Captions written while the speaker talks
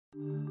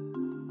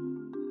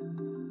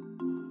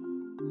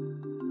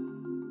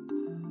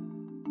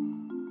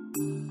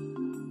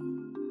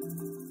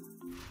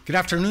Good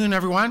afternoon,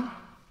 everyone.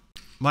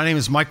 My name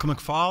is Michael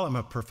McFall. I'm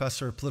a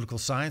professor of political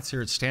science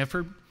here at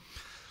Stanford.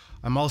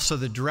 I'm also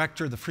the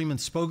director of the Freeman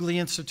Spogli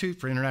Institute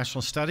for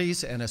International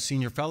Studies and a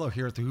senior fellow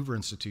here at the Hoover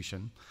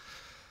Institution.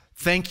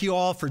 Thank you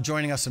all for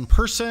joining us in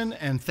person,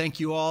 and thank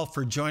you all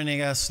for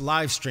joining us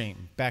live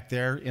stream back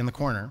there in the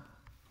corner.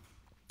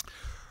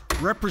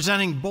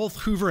 Representing both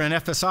Hoover and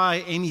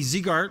FSI, Amy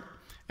Ziegart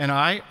and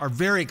I are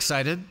very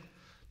excited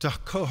to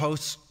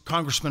co-host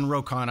Congressman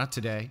Ro Khanna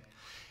today,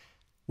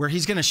 where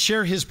he's going to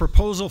share his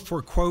proposal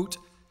for, quote,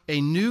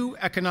 a new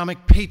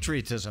economic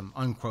patriotism,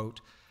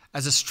 unquote,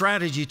 as a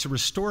strategy to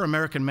restore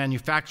American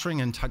manufacturing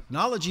and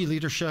technology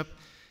leadership,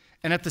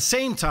 and at the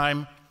same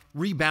time,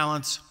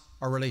 rebalance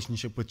our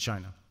relationship with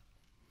China.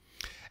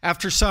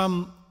 After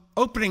some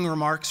opening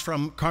remarks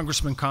from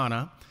Congressman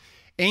Khanna,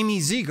 Amy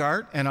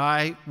Ziegart and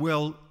I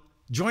will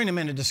join him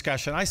in a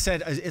discussion. I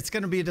said it's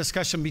going to be a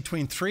discussion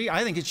between three.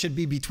 I think it should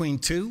be between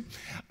two,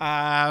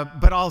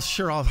 but I'll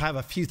have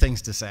a few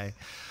things to say.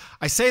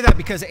 I say that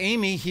because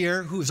Amy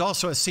here, who is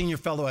also a senior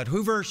fellow at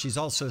Hoover, she's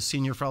also a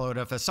senior fellow at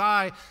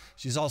FSI,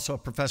 she's also a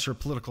professor of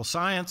political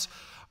science,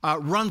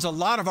 runs a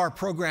lot of our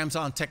programs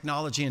on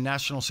technology and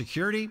national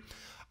security,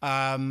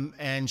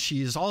 and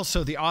she is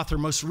also the author,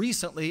 most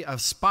recently,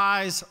 of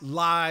Spies,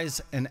 Lies,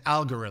 and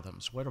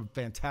Algorithms. What a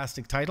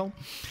fantastic title.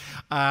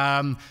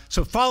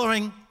 So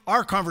following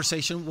our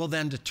conversation, we'll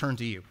then turn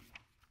to you.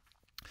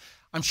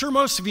 I'm sure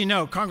most of you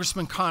know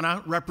Congressman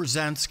Khanna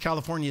represents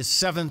California's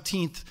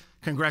 17th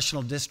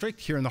Congressional District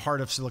here in the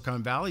heart of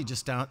Silicon Valley,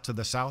 just down to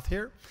the south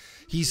here.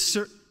 Yes,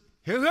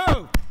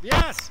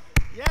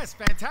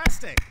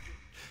 fantastic.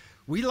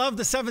 We love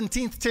the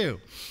 17th too.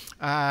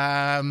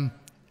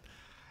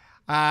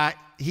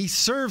 He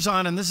serves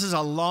on, and this is a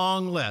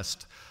long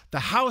list, the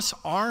House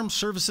Armed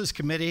Services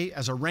Committee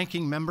as a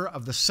ranking member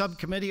of the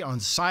Subcommittee on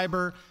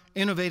Cyber,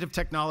 Innovative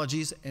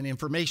Technologies, and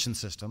Information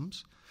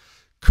Systems,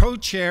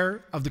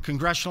 co-chair of the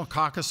Congressional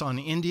Caucus on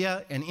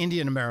India and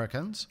Indian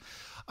Americans,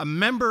 a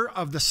member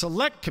of the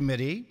Select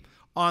Committee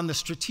on the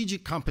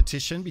Strategic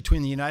Competition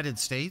between the United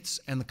States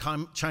and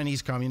the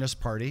Chinese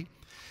Communist Party,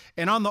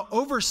 and on the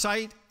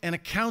Oversight and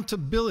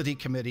Accountability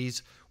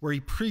Committees, where he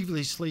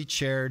previously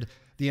chaired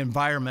the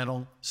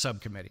Environmental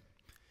Subcommittee.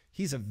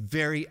 He's a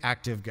very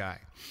active guy.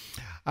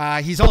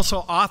 He's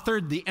also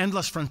authored the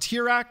Endless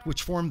Frontier Act,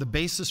 which formed the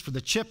basis for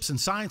the CHIPS and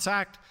Science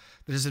Act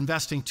that is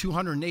investing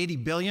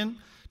 $280 billion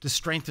to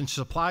strengthen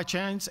supply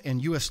chains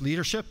and U.S.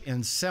 leadership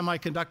in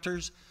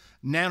semiconductors,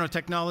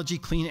 nanotechnology,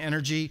 clean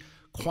energy,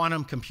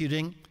 quantum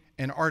computing,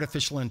 and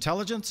artificial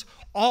intelligence,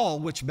 all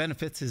which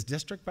benefits his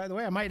district, by the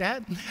way, I might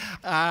add.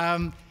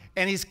 And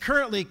he's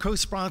currently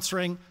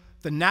co-sponsoring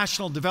the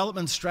National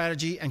Development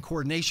Strategy and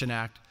Coordination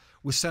Act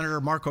with Senator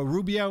Marco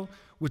Rubio,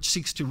 which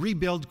seeks to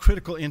rebuild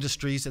critical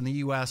industries in the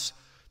U.S.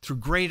 through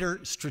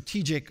greater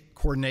strategic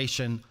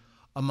coordination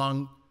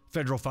among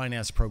federal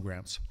finance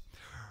programs.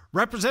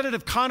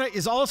 Representative Khanna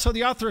is also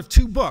the author of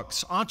two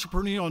books,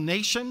 Entrepreneurial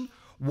Nation,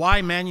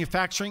 Why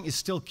Manufacturing is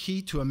Still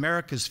Key to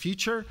America's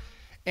Future,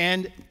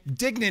 and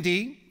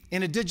Dignity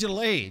in a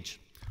Digital Age,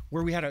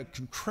 where we had a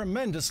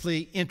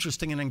tremendously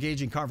interesting and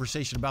engaging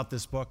conversation about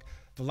this book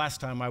the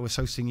last time I was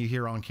hosting you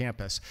here on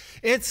campus.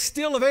 It's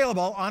still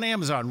available on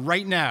Amazon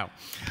right now.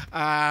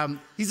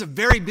 He's a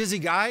very busy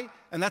guy,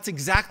 and that's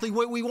exactly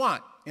what we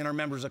want in our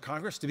members of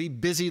Congress, to be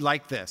busy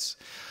like this.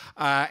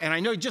 And I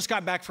know he just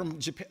got back from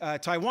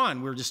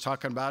Taiwan, we were just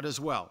talking about as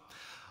well.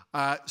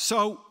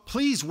 So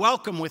please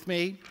welcome with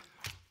me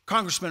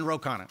Congressman Ro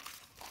Khanna.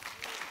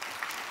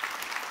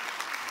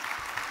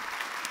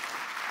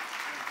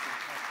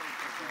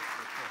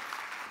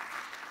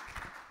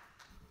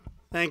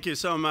 Thank you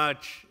so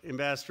much,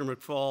 Ambassador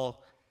McFall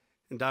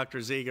and Dr.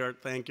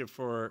 Ziegart. Thank you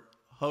for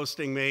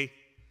hosting me.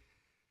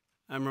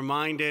 I'm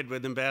reminded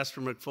with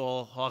Ambassador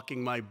McFall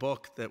hawking my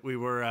book that we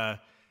were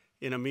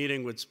in a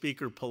meeting with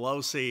Speaker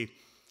Pelosi,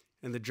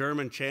 and the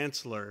German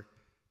Chancellor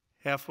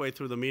halfway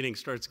through the meeting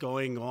starts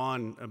going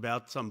on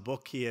about some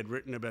book he had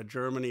written about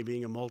Germany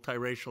being a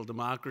multiracial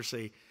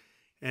democracy,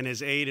 and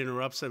his aide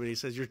interrupts him and he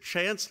says, "You're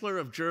Chancellor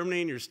of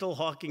Germany and you're still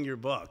hawking your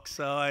book."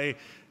 So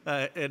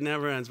it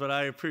never ends, but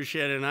I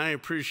appreciate it, and I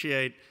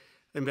appreciate,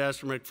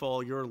 Ambassador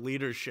McFall, your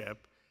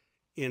leadership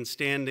in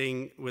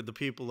standing with the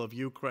people of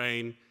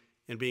Ukraine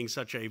and being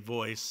such a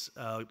voice.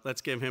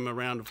 Let's give him a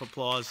round of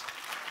applause.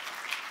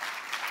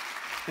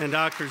 And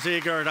Dr.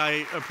 Ziegart,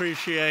 I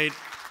appreciate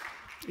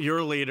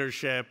your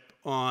leadership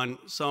on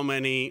so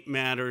many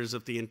matters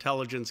of the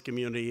intelligence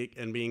community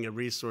and being a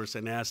resource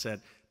and asset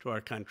to our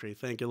country.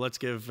 Thank you. Let's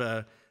give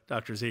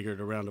Dr. Ziegart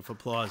a round of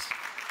applause.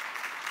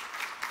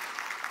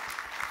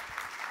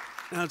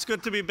 Now, it's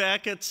good to be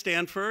back at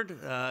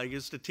Stanford. I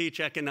used to teach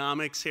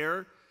economics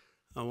here.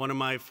 One of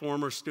my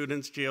former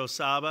students, Gio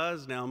Saba,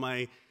 is now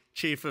my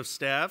chief of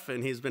staff,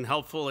 and he's been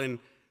helpful in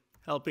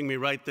helping me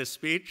write this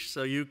speech,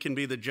 so you can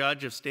be the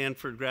judge if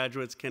Stanford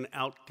graduates can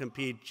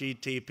outcompete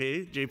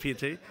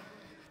GTP.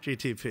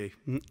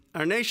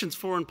 Our nation's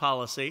foreign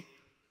policy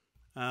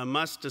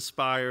must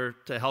aspire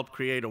to help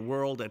create a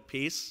world at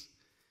peace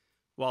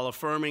while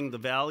affirming the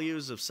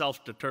values of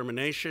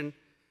self-determination,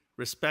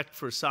 respect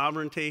for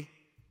sovereignty,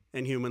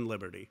 and human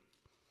liberty.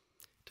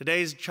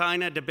 Today's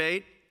China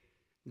debate,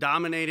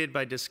 dominated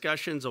by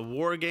discussions of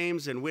war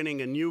games and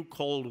winning a new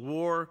Cold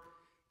War,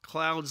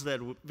 clouds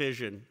that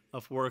vision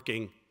of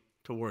working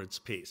towards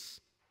peace.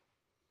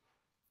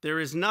 There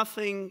is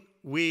nothing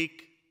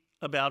weak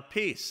about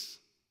peace.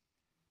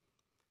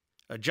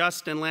 A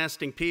just and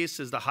lasting peace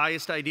is the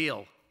highest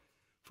ideal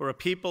for a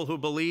people who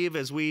believe,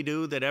 as we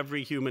do, that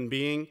every human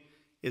being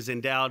is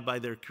endowed by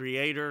their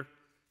Creator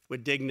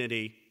with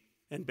dignity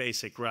and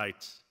basic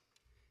rights.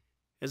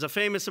 As a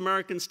famous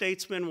American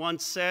statesman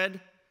once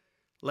said,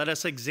 "Let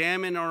us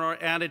examine our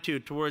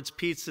attitude towards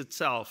peace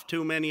itself.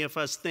 Too many of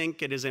us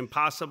think it is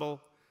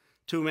impossible.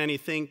 Too many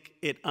think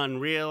it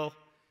unreal,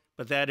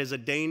 but that is a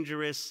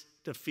dangerous,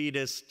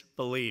 defeatist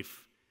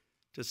belief,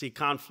 to see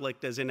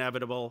conflict as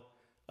inevitable,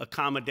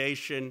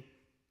 accommodation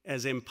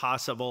as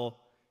impossible,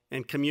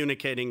 and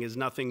communicating is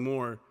nothing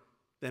more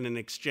than an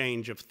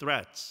exchange of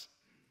threats."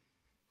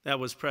 That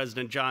was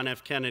President John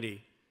F.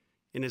 Kennedy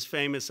in his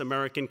famous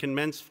American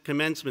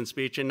commencement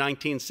speech in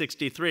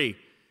 1963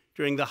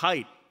 during the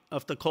height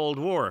of the Cold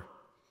War.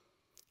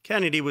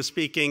 Kennedy was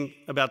speaking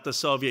about the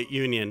Soviet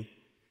Union,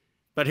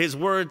 but his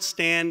words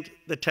stand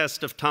the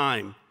test of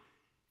time,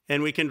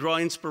 and we can draw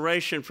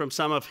inspiration from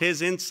some of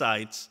his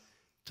insights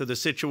to the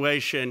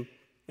situation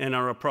and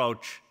our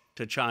approach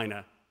to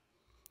China.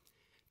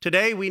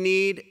 Today, we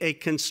need a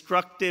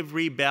constructive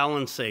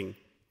rebalancing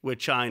with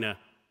China.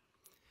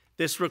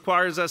 This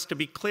requires us to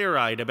be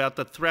clear-eyed about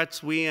the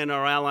threats we and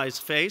our allies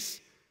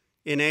face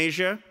in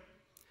Asia,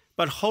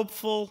 but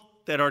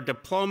hopeful that our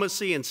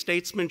diplomacy and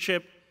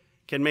statesmanship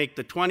can make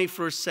the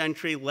 21st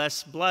century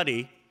less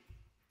bloody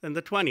than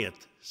the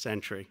 20th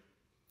century.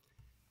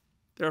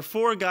 There are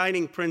 4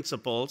 guiding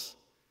principles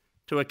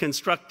to a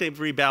constructive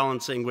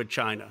rebalancing with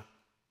China.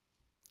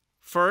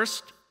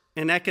 First,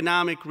 an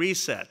economic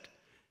reset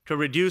to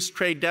reduce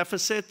trade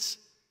deficits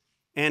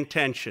and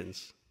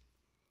tensions.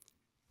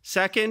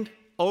 Second,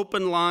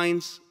 open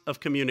lines of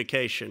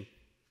communication.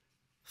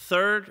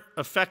 Third,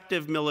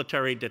 effective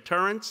military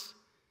deterrence.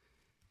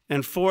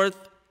 And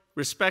fourth,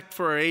 respect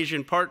for our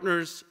Asian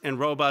partners and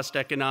robust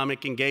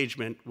economic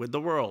engagement with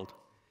the world.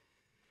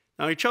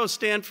 Now, I chose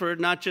Stanford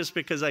not just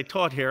because I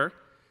taught here,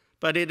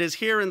 but it is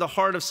here in the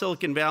heart of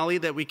Silicon Valley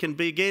that we can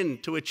begin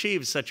to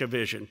achieve such a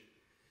vision.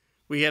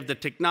 We have the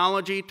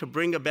technology to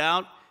bring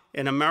about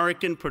an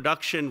American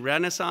production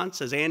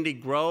renaissance, as Andy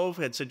Grove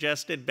had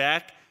suggested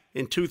back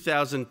in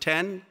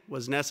 2010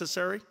 was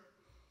necessary.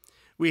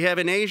 We have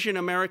an Asian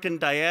American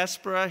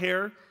diaspora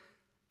here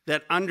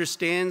that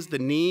understands the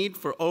need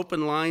for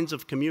open lines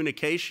of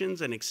communications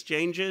and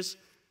exchanges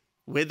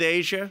with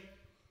Asia.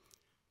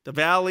 The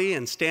Valley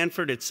and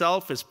Stanford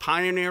itself is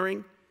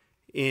pioneering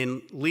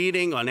in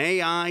leading on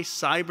AI,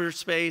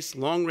 cyberspace,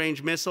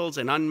 long-range missiles,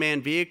 and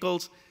unmanned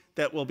vehicles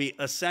that will be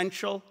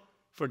essential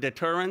for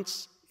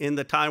deterrence in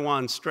the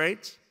Taiwan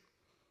Straits.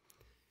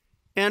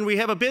 And we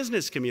have a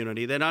business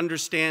community that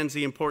understands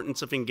the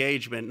importance of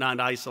engagement, not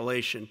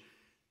isolation,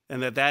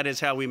 and that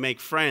is how we make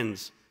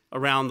friends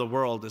around the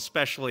world,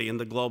 especially in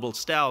the global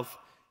south,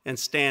 and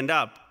stand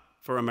up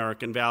for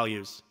American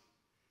values.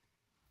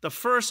 The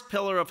first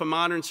pillar of a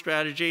modern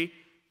strategy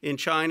in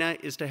China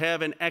is to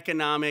have an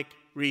economic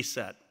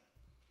reset.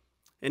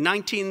 In the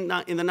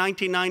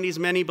 1990s,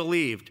 many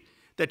believed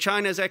that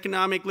China's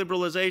economic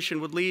liberalization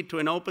would lead to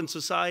an open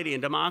society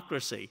and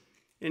democracy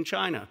in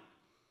China.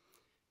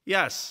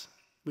 Yes,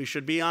 we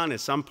should be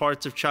honest, some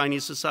parts of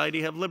Chinese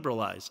society have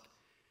liberalized.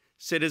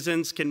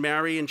 Citizens can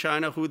marry in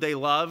China who they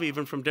love,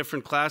 even from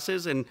different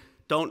classes, and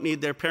don't need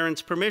their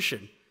parents'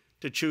 permission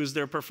to choose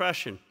their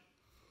profession.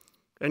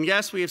 And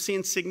yes, we have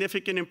seen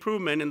significant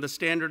improvement in the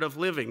standard of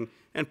living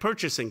and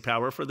purchasing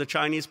power for the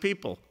Chinese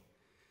people,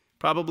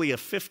 probably a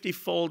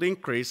 50-fold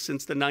increase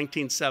since the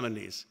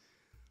 1970s.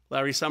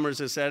 Larry Summers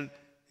has said,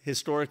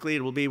 historically,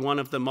 it will be one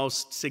of the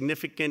most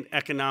significant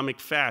economic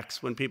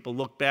facts when people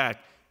look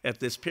back at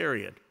this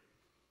period.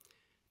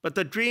 But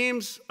the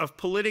dreams of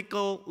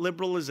political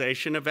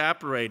liberalization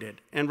evaporated,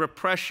 and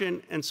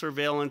repression and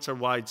surveillance are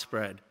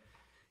widespread.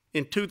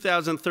 In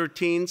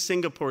 2013,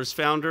 Singapore's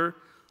founder,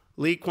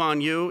 Lee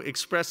Kuan Yew,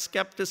 expressed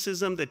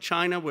skepticism that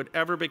China would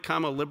ever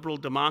become a liberal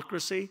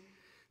democracy,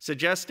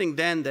 suggesting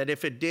then that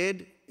if it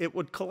did, it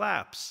would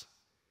collapse.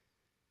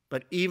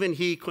 But even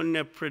he couldn't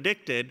have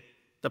predicted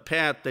the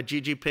path that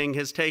Xi Jinping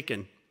has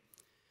taken.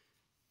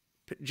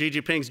 Xi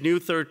Jinping's new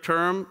third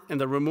term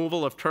and the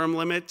removal of term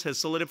limits has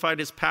solidified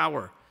his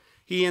power.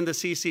 He and the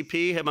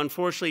CCP have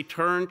unfortunately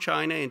turned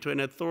China into an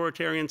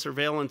authoritarian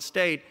surveillance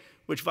state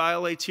which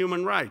violates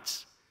human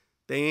rights.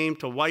 They aim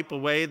to wipe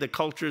away the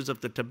cultures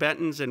of the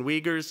Tibetans and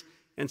Uyghurs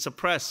and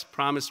suppress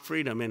promised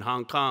freedom in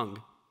Hong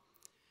Kong.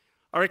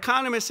 Our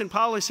economists and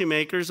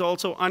policymakers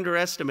also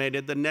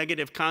underestimated the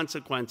negative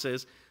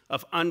consequences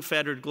of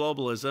unfettered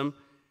globalism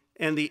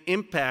and the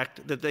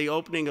impact that the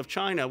opening of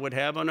China would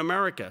have on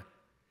America.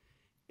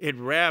 It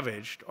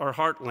ravaged our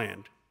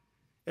heartland.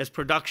 As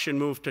production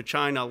moved to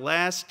China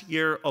last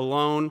year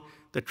alone,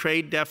 the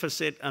trade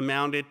deficit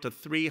amounted to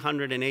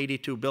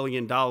 $382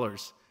 billion.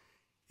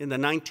 In the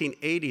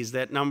 1980s,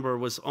 that number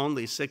was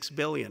only 6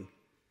 billion.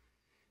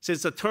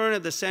 Since the turn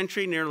of the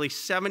century, nearly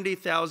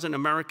 70,000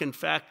 American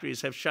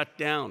factories have shut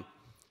down.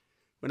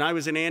 When I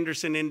was in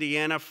Anderson,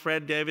 Indiana,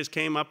 Fred Davis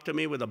came up to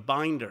me with a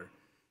binder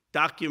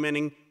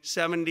documenting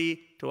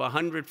 70 to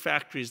 100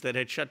 factories that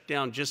had shut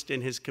down just in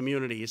his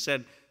community. He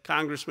said,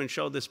 "Congressman,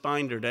 show this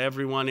binder to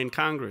everyone in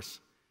Congress."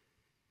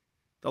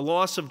 The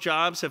loss of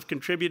jobs have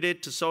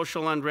contributed to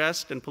social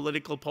unrest and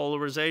political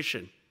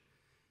polarization.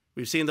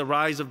 We've seen the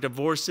rise of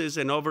divorces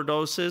and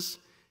overdoses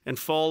and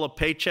fall of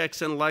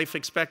paychecks and life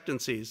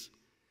expectancies.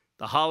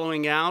 The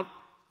hollowing out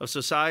of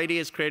society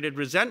has created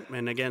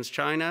resentment against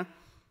China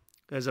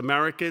as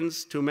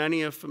Americans, too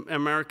many of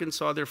Americans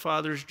saw their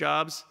fathers'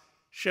 jobs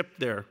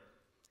shipped there.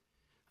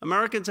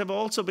 Americans have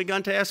also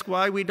begun to ask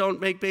why we don't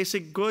make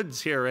basic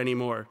goods here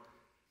anymore.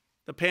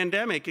 The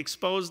pandemic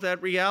exposed that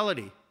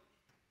reality.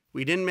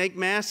 We didn't make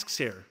masks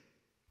here.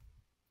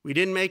 We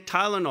didn't make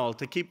Tylenol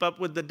to keep up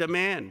with the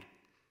demand.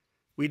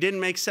 We didn't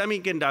make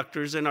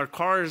semiconductors, and our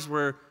cars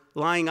were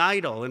lying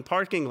idle in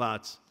parking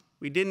lots.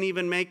 We didn't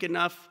even make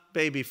enough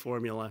baby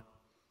formula.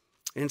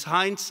 In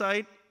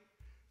hindsight,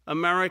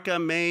 America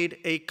made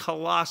a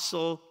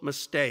colossal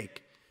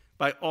mistake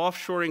by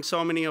offshoring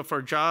so many of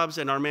our jobs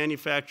and our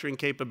manufacturing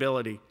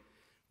capability.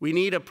 We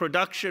need a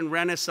production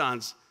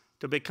renaissance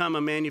to become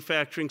a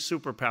manufacturing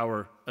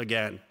superpower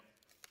again.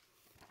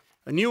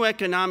 A new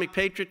economic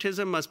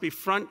patriotism must be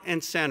front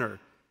and center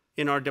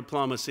in our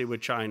diplomacy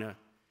with China.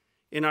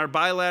 In our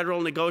bilateral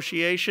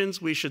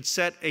negotiations, we should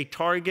set a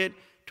target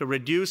to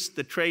reduce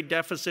the trade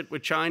deficit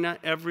with China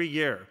every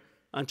year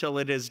until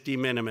it is de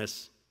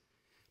minimis.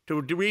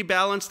 To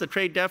rebalance the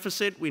trade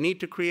deficit, we need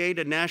to create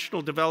a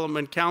National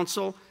Development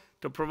Council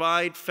to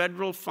provide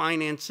federal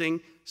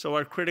financing so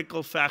our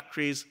critical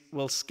factories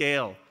will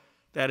scale.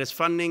 That is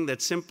funding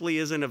that simply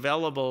isn't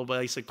available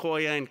by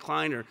Sequoia and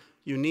Kleiner.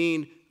 You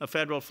need a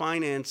federal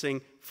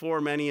financing for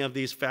many of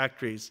these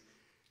factories.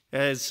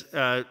 As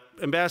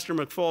Ambassador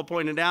McFaul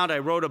pointed out, I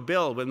wrote a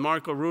bill with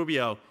Marco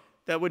Rubio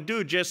that would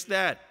do just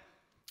that.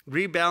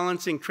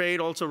 Rebalancing trade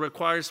also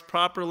requires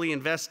properly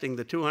investing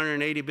the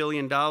 $280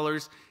 billion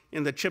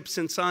in the CHIPS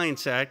and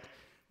Science Act,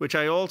 which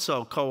I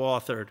also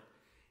co-authored.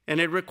 And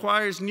it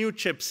requires new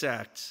CHIPS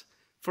Acts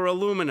for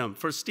aluminum,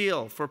 for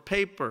steel, for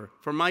paper,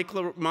 for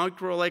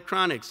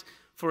microelectronics,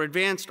 for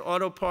advanced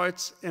auto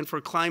parts, and for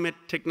climate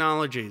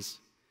technologies.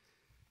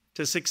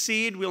 To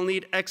succeed, we'll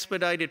need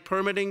expedited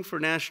permitting for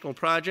national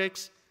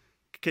projects,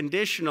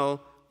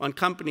 conditional on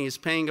companies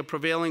paying a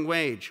prevailing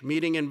wage,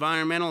 meeting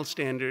environmental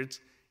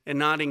standards, and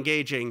not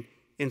engaging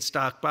in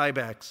stock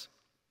buybacks.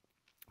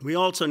 We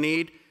also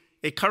need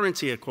a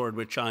currency accord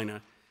with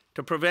China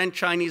to prevent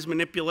Chinese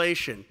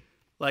manipulation,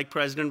 like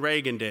President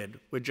Reagan did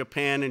with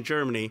Japan and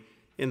Germany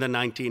in the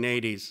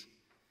 1980s.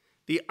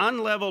 The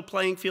unlevel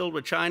playing field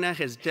with China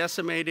has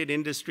decimated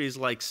industries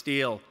like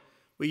steel.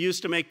 We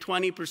used to make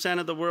 20%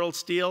 of the world's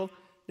steel.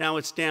 Now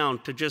it's down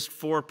to just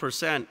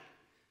 4%.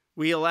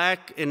 We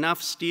lack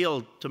enough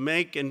steel to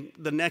make in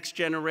the next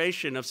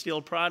generation of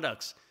steel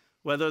products,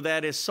 whether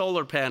that is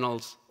solar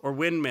panels or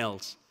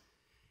windmills.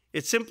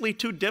 It's simply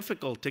too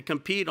difficult to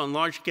compete on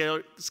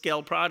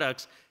large-scale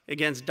products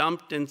against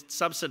dumped and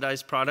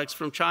subsidized products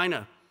from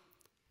China.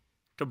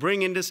 To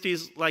bring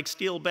industries like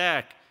steel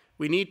back,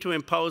 we need to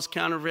impose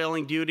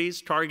countervailing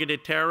duties,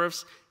 targeted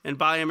tariffs, and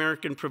Buy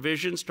American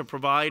provisions to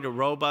provide a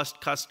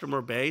robust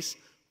customer base,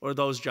 or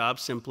those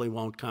jobs simply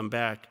won't come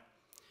back.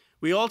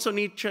 We also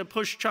need to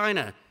push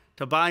China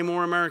to buy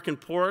more American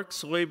pork,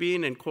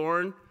 soybean, and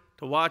corn,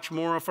 to watch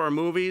more of our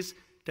movies,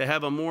 to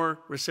have a more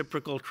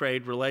reciprocal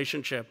trade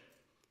relationship.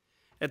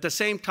 At the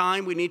same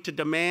time, we need to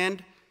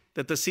demand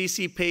that the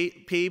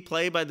CCP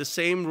play by the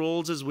same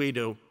rules as we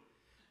do.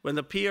 When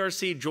the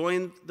PRC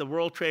joined the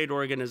World Trade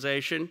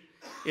Organization,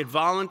 it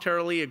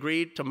voluntarily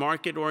agreed to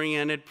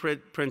market-oriented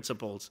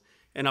principles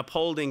and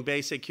upholding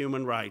basic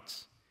human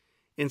rights.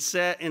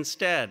 Instead,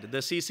 the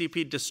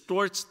CCP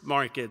distorts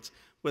markets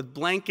with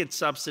blanket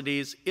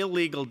subsidies,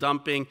 illegal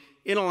dumping,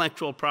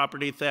 intellectual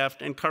property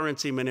theft, and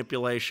currency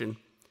manipulation.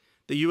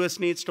 The U.S.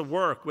 needs to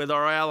work with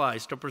our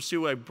allies to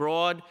pursue a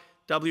broad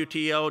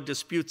WTO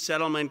dispute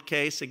settlement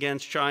case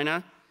against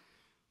China.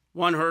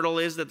 One hurdle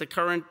is that the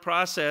current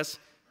process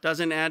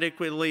doesn't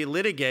adequately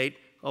litigate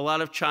a lot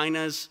of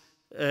China's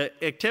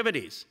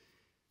activities.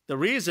 The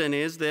reason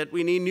is that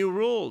we need new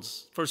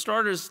rules. For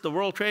starters, the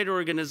World Trade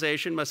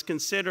Organization must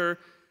consider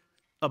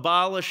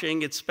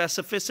abolishing its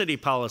specificity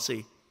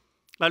policy.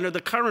 Under the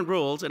current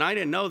rules, and I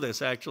didn't know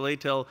this actually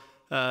till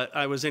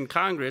I was in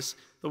Congress,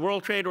 the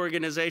World Trade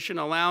Organization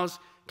allows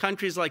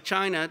countries like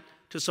China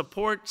to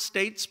support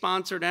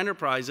state-sponsored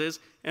enterprises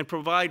and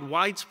provide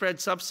widespread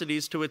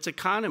subsidies to its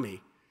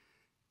economy.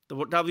 The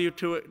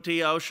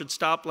WTO should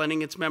stop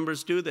letting its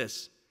members do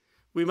this.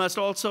 We must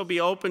also be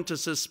open to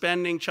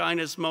suspending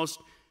China's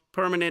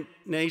permanent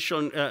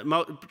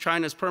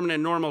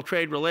normal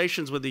trade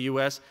relations with the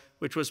U.S.,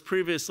 which was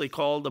previously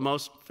called the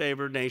most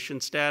favored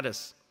nation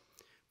status.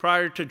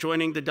 Prior to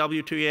joining the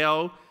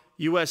WTO,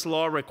 U.S.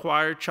 law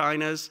required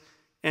China's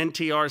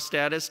NTR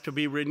status to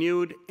be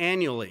renewed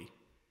annually.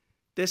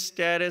 This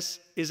status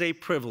is a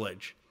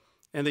privilege,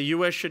 and the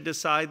U.S. should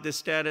decide this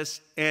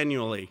status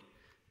annually.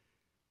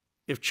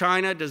 If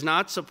China does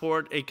not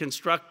support a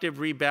constructive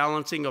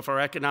rebalancing of our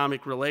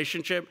economic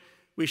relationship,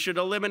 we should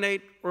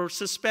eliminate or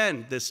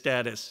suspend this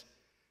status.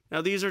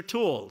 Now, these are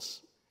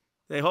tools.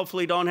 They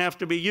hopefully don't have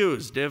to be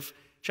used if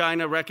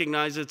China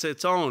recognizes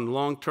its own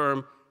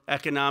long-term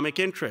economic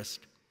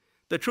interest.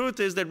 The truth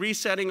is that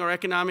resetting our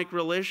economic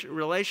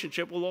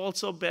relationship will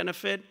also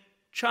benefit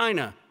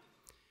China.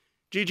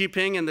 Xi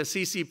Jinping and the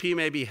CCP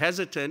may be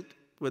hesitant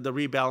with the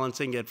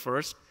rebalancing at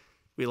first.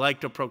 We like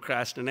to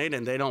procrastinate,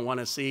 and they don't want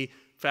to see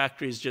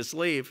factories just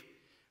leave.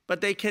 But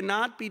they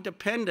cannot be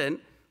dependent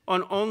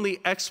on only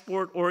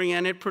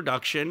export-oriented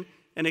production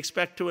and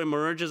expect to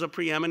emerge as a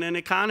preeminent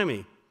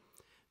economy.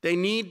 They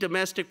need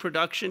domestic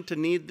production to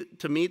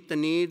meet the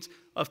needs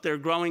of their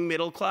growing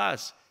middle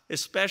class,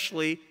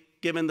 especially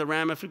given the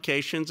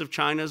ramifications of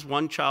China's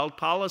one-child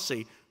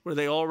policy, where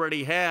they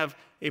already have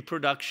a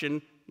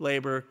production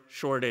labor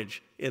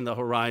shortage in the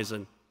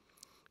horizon.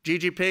 Xi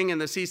Jinping and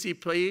the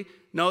CCP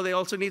know they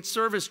also need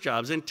service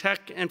jobs in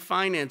tech and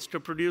finance to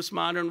produce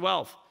modern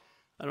wealth.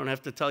 I don't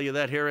have to tell you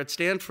that here at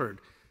Stanford.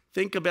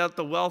 Think about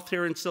the wealth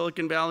here in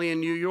Silicon Valley and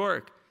New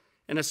York,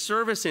 and a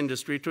service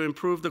industry to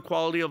improve the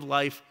quality of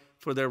life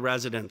for their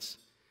residents.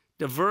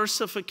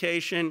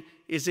 Diversification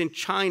is in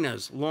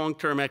China's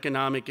long-term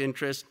economic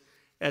interest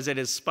as it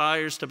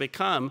aspires to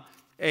become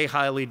a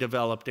highly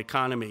developed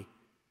economy.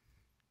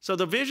 So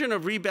the vision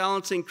of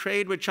rebalancing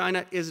trade with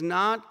China is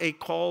not a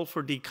call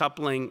for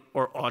decoupling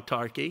or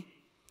autarky.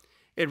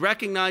 It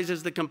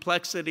recognizes the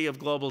complexity of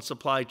global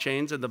supply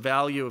chains and the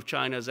value of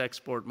China's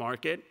export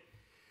market,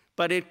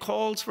 but it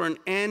calls for an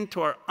end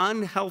to our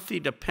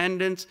unhealthy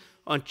dependence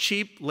on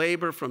cheap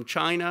labor from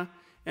China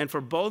and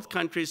for both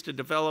countries to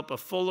develop a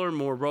fuller,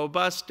 more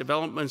robust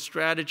development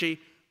strategy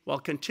while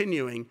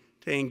continuing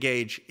to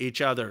engage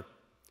each other.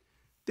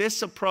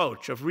 This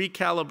approach of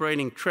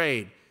recalibrating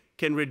trade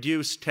can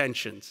reduce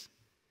tensions.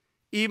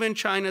 Even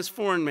China's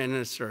foreign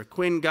minister,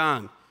 Qin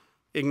Gang,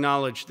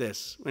 acknowledged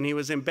this. When he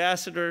was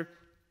ambassador,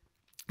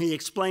 he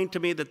explained to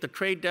me that the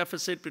trade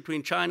deficit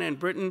between China and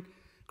Britain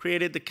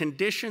created the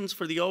conditions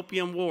for the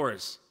Opium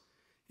Wars.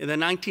 In the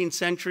 19th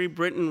century,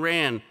 Britain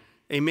ran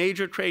a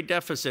major trade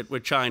deficit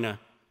with China.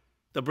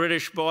 The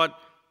British bought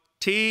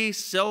tea,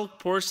 silk,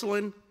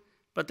 porcelain,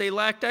 but they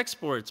lacked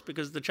exports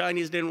because the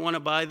Chinese didn't want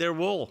to buy their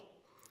wool.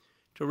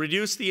 To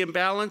reduce the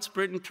imbalance,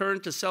 Britain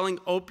turned to selling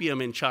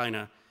opium in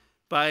China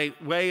by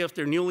way of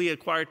their newly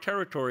acquired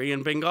territory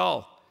in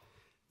Bengal.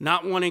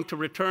 Not wanting to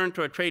return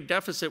to a trade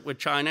deficit with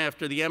China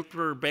after the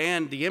emperor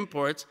banned the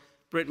imports,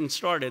 Britain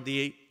started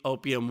the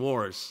Opium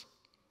Wars.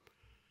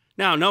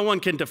 Now, no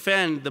one can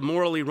defend the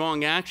morally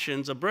wrong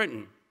actions of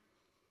Britain.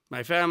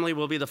 My family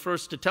will be the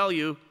first to tell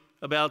you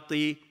about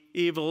the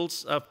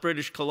evils of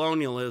British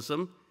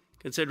colonialism,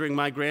 considering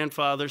my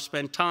grandfather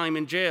spent time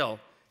in jail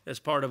as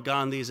part of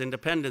Gandhi's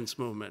independence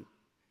movement.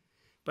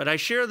 But I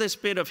share this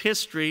bit of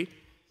history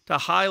to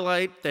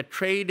highlight that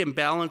trade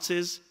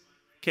imbalances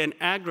can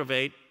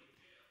aggravate.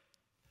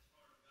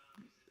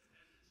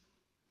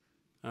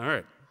 All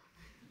right.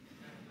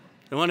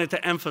 I wanted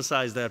to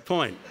emphasize that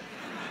point.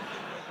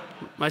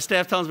 My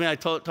staff tells me I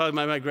talk about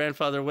my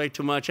grandfather way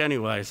too much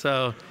anyway,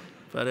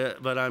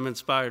 but I'm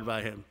inspired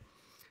by him.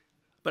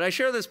 But I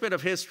share this bit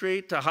of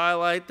history to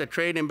highlight that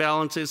trade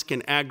imbalances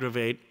can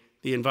aggravate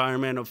the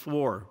environment of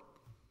war.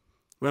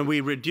 When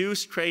we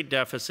reduce trade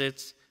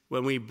deficits,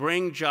 when we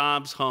bring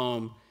jobs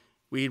home,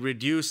 we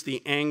reduce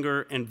the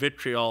anger and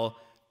vitriol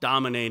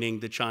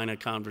dominating the China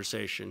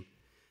conversation.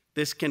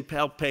 This can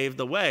help pave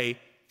the way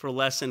for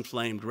less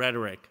inflamed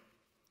rhetoric.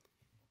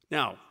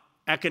 Now,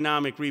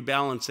 economic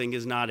rebalancing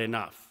is not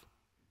enough.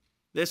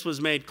 This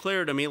was made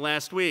clear to me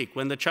last week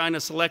when the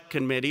China Select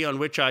Committee, on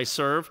which I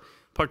serve,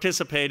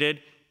 participated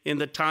in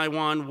the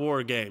Taiwan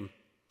war game.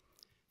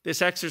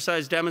 This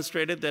exercise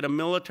demonstrated that a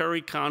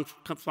military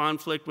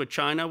conflict with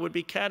China would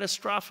be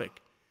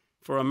catastrophic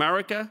for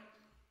America,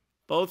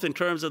 both in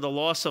terms of the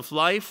loss of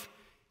life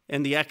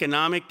and the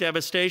economic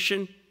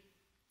devastation,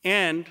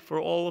 and for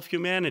all of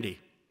humanity.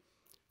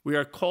 We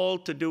are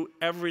called to do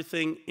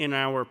everything in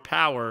our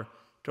power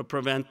to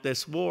prevent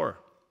this war.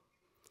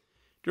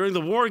 During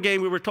the war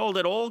game, we were told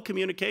that all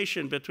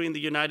communication between the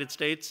United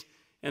States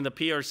and the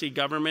PRC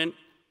government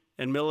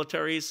and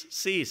militaries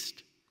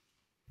ceased.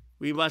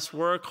 We must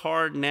work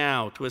hard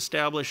now to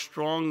establish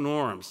strong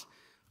norms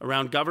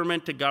around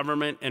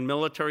government-to-government and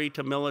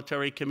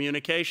military-to-military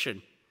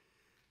communication.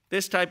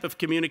 This type of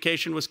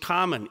communication was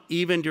common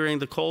even during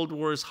the Cold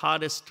War's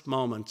hottest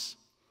moments.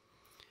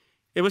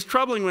 It was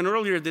troubling when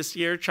earlier this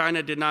year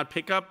China did not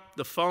pick up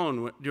the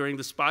phone during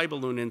the spy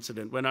balloon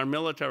incident when our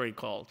military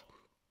called.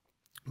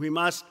 We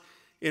must,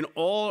 in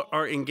all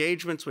our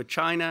engagements with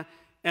China,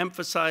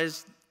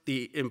 emphasize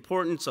the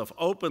importance of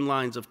open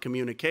lines of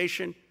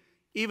communication,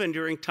 even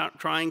during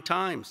trying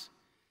times.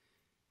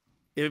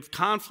 If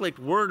conflict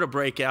were to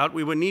break out,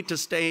 we would need to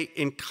stay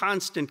in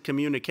constant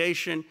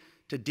communication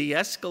to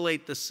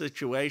de-escalate the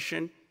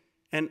situation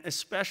and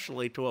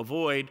especially to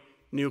avoid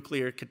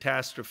nuclear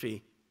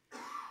catastrophe.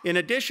 In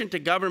addition to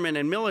government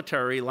and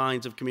military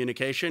lines of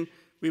communication,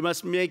 we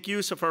must make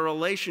use of our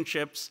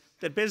relationships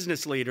that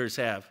business leaders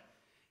have.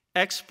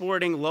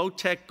 Exporting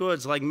low-tech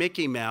goods like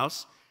Mickey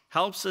Mouse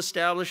helps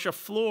establish a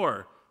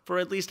floor for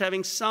at least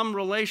having some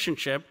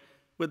relationship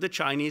with the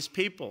Chinese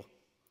people.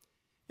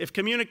 If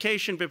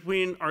communication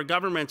between our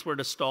governments were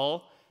to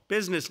stall,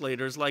 business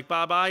leaders like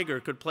Bob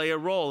Iger could play a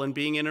role in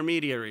being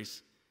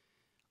intermediaries.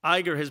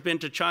 Iger has been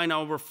to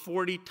China over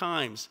 40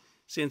 times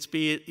since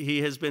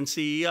he has been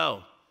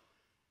CEO.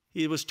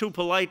 He was too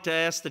polite to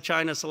ask the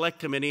China Select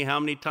Committee how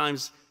many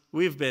times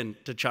we've been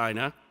to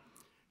China,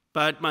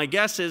 but my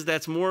guess is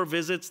that's more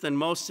visits than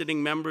most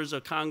sitting members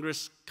of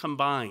Congress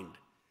combined.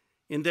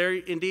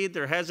 Indeed,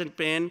 there hasn't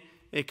been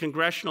a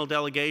congressional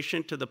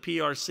delegation to the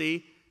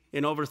PRC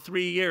in over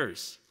 3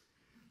 years.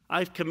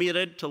 I've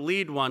committed to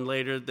lead one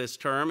later this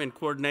term in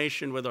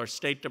coordination with our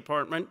State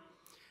Department,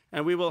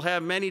 and we will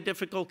have many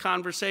difficult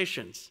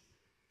conversations.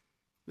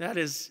 That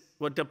is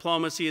what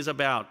diplomacy is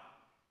about.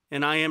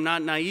 And I am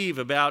not naive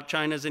about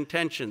China's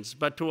intentions,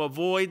 but to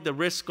avoid the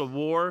risk of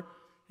war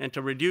and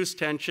to reduce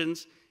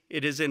tensions,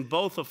 it is in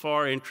both of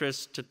our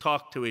interests to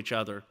talk to each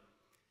other.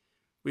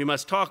 We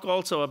must talk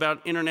also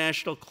about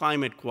international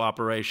climate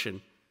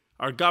cooperation.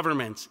 Our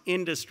governments,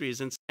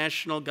 industries, and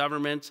national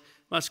governments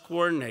must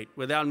coordinate.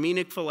 Without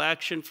meaningful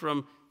action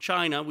from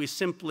China, we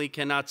simply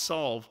cannot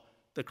solve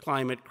the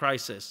climate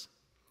crisis.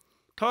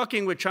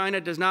 Talking with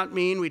China does not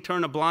mean we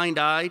turn a blind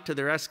eye to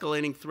their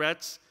escalating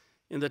threats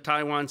in the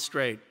Taiwan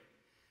Strait.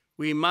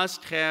 We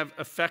must have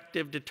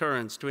effective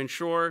deterrence to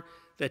ensure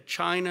that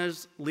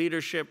China's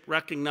leadership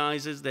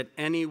recognizes that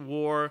any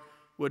war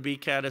would be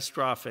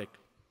catastrophic.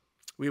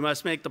 We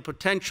must make the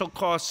potential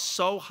costs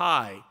so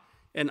high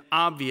and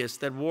obvious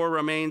that war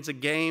remains a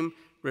game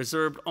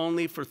reserved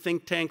only for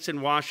think tanks in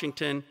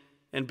Washington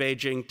and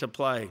Beijing to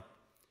play.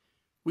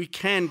 We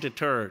can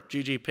deter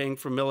Xi Jinping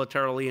from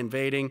militarily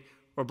invading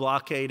or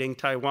blockading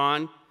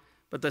Taiwan,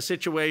 but the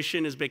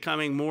situation is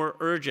becoming more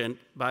urgent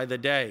by the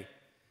day.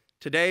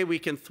 Today, we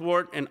can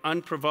thwart an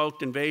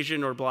unprovoked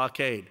invasion or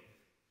blockade.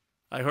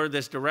 I heard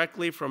this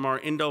directly from our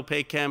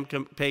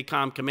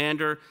Indo-PACOM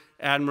commander,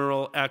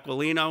 Admiral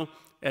Aquilino,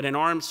 at an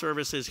armed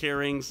services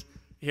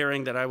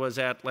hearing that I was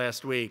at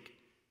last week.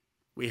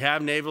 We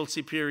have naval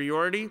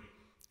superiority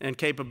and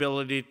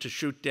capability to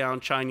shoot down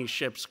Chinese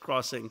ships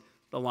crossing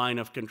the line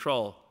of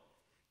control.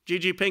 Xi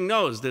Jinping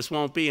knows this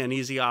won't be an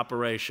easy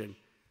operation.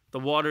 The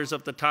waters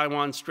of the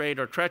Taiwan Strait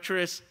are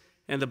treacherous,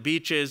 and the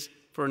beaches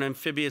for an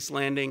amphibious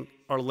landing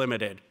are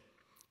limited.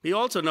 He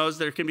also knows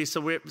there can be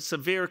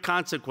severe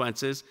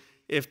consequences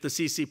if the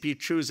CCP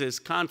chooses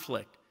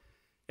conflict.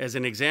 As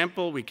an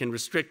example, we can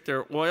restrict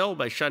their oil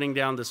by shutting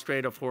down the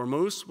Strait of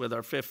Hormuz with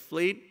our Fifth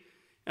Fleet,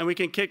 and we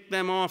can kick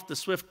them off the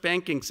SWIFT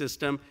banking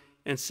system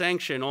and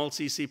sanction all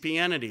CCP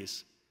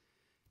entities.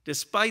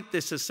 Despite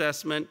this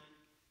assessment,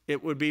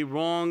 it would be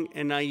wrong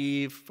and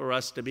naive for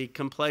us to be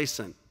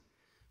complacent.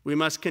 We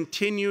must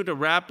continue to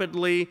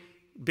rapidly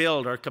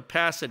build our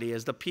capacity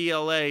as the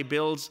PLA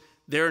builds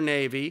their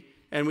Navy,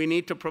 and we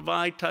need to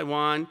provide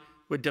Taiwan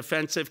with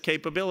defensive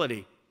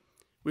capability.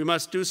 We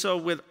must do so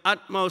with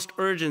utmost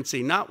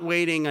urgency, not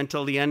waiting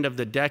until the end of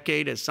the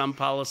decade, as some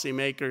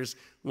policymakers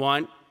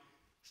want,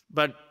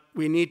 but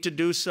we need to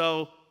do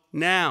so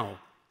now,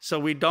 so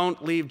we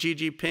don't leave Xi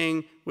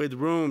Jinping with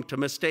room to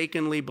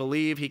mistakenly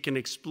believe he can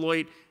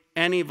exploit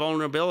any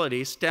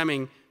vulnerability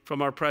stemming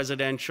from our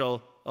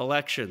presidential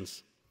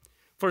elections.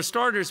 For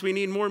starters, we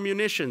need more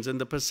munitions in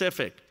the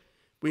Pacific.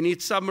 We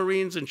need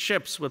submarines and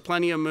ships with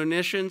plenty of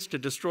munitions to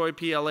destroy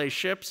PLA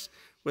ships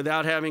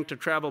without having to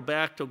travel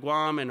back to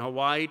Guam and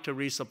Hawaii to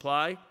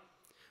resupply.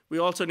 We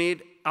also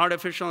need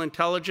artificial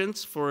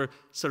intelligence for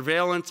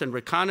surveillance and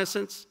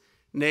reconnaissance,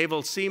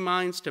 naval sea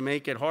mines to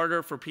make it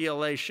harder for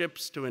PLA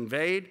ships to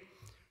invade,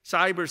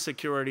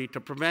 cybersecurity to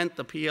prevent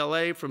the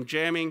PLA from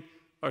jamming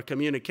our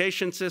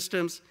communication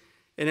systems,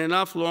 and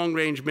enough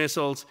long-range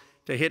missiles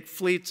to hit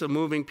fleets of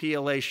moving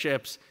PLA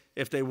ships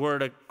if they were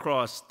to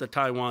cross the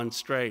Taiwan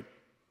Strait.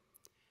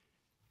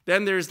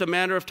 Then there's the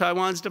matter of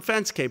Taiwan's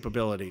defense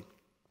capability.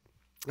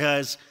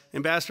 As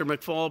Ambassador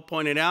McFall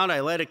pointed out,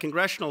 I led a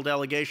congressional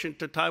delegation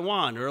to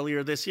Taiwan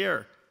earlier this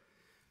year,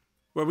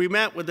 where we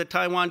met with the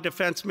Taiwan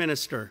defense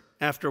minister.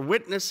 After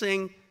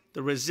witnessing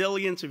the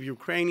resilience of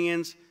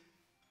Ukrainians,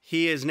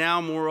 he is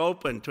now more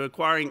open to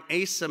acquiring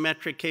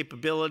asymmetric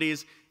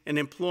capabilities and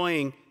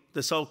employing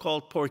the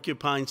so-called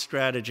porcupine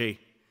strategy.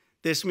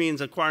 This means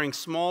acquiring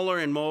smaller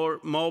and more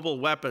mobile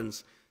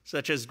weapons,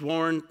 such as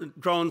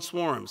drone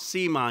swarms,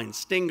 sea mines,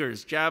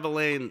 stingers,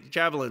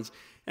 javelins,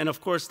 and of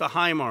course the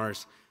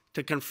HIMARS,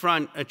 to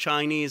confront a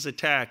Chinese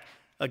attack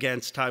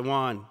against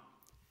Taiwan.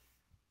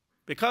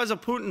 Because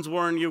of Putin's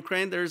war in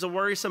Ukraine, there is a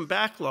worrisome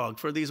backlog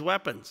for these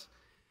weapons.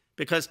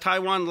 Because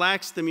Taiwan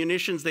lacks the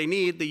munitions they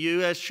need, the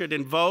U.S. should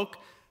invoke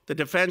the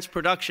Defense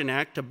Production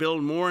Act to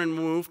build more and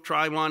move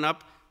Taiwan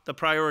up the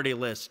priority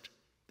list.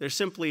 There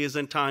simply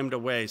isn't time to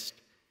waste.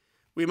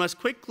 We must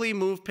quickly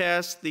move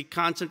past the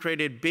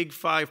concentrated Big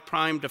Five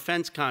prime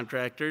defense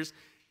contractors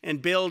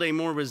and build a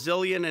more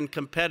resilient and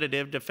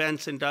competitive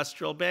defense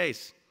industrial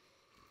base.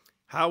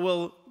 How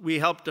will we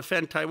help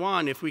defend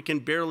Taiwan if we can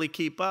barely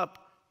keep up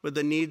with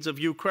the needs of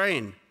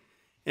Ukraine?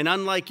 And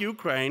unlike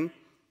Ukraine,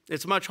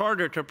 it's much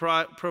harder to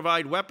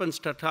provide weapons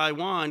to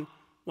Taiwan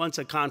once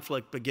a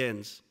conflict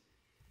begins.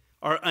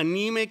 Our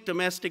anemic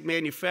domestic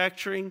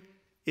manufacturing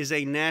is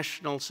a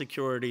national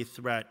security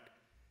threat.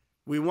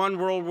 We won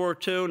World War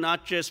II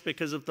not just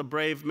because of the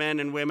brave men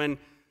and women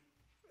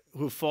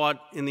who fought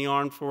in the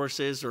armed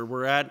forces or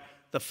were at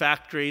the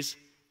factories.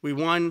 We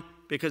won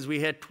because we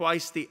had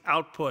twice the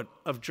output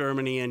of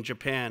Germany and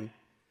Japan.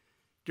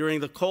 During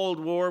the Cold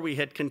War, we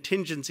had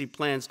contingency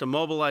plans to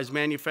mobilize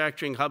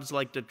manufacturing hubs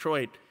like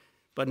Detroit,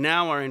 but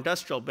now our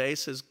industrial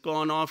base has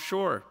gone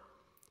offshore.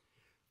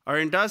 Our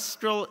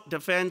industrial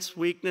defense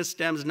weakness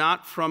stems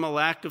not from a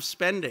lack of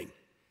spending.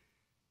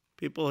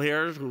 People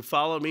here who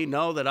follow me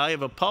know that I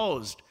have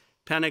opposed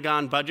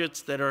Pentagon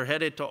budgets that are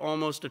headed to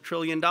almost $1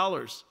 trillion.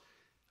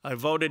 I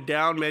voted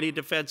down many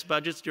defense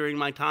budgets during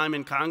my time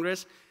in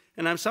Congress,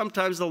 and I'm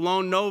sometimes the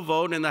lone no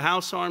vote in the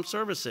House Armed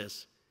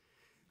Services.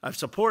 I've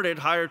supported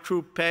higher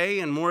troop pay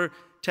and more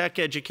tech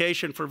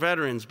education for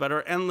veterans, but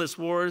our endless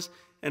wars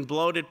and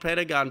bloated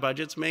Pentagon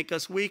budgets make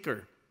us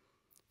weaker.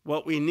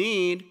 What we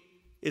need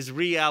is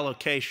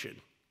reallocation.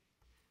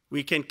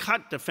 We can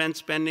cut defense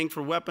spending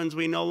for weapons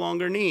we no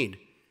longer need.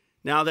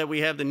 Now that we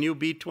have the new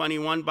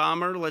B-21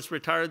 bomber, let's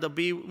retire the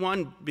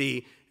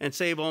B-1B and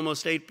save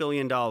almost $8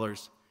 billion.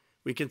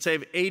 We can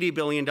save $80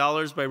 billion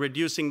by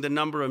reducing the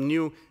number of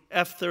new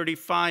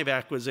F-35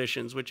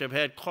 acquisitions, which have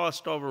had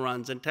cost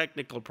overruns and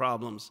technical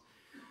problems.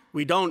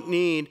 We don't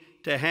need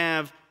to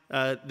have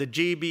the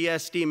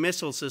GBSD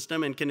missile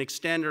system and can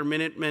extend our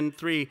Minuteman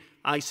III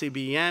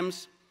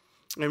ICBMs.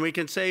 And we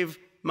can save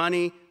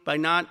money by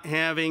not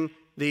having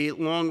the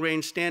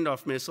long-range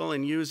standoff missile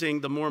and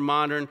using the more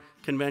modern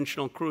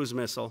conventional cruise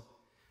missile.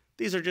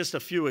 These are just a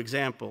few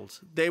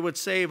examples. They would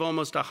save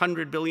almost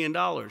 $100 billion.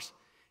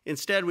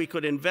 Instead, we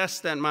could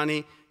invest that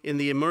money in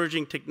the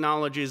emerging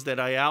technologies that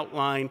I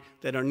outlined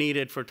that are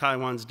needed for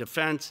Taiwan's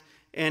defense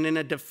and in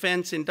a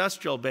defense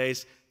industrial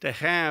base to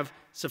have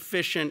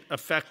sufficient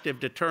effective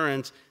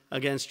deterrence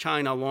against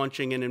China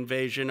launching an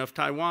invasion of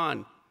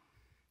Taiwan.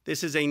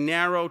 This is a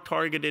narrow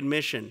targeted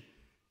mission,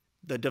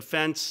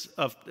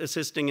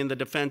 assisting in the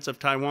defense of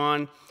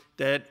Taiwan,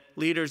 that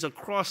leaders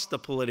across the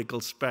political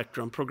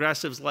spectrum,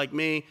 progressives like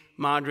me,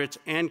 moderates,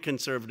 and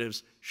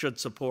conservatives should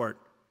support.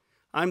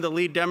 I'm the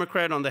lead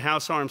Democrat on the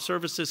House Armed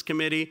Services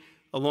Committee.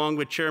 Along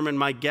with Chairman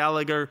Mike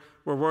Gallagher,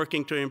 we're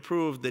working to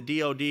improve the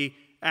DoD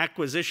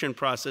acquisition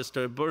process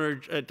to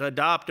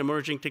adopt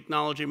emerging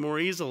technology more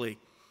easily.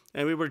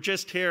 And we were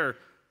just here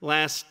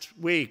last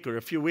week or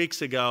a few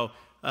weeks ago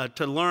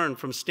to learn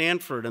from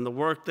Stanford and the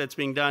work that's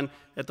being done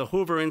at the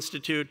Hoover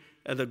Institute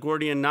and the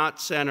Gordian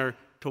Knot Center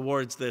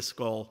towards this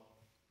goal.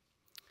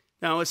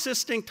 Now,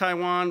 assisting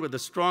Taiwan with a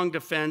strong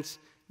defense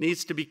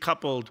needs to be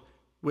coupled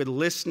with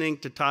listening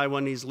to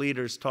Taiwanese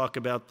leaders talk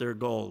about their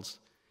goals.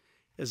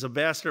 As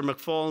Ambassador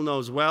McFaul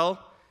knows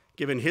well,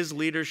 given his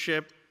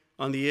leadership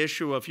on the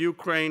issue of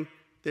Ukraine,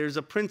 there's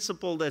a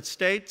principle that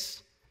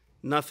states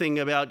nothing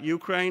about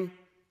Ukraine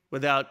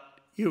without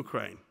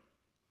Ukraine.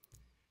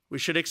 We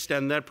should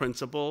extend that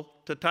principle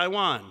to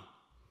Taiwan.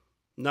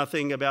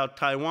 Nothing about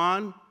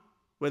Taiwan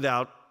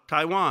without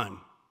Taiwan.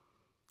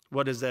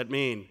 What does that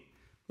mean?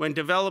 When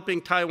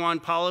developing Taiwan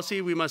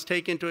policy, we must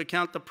take into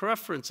account the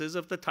preferences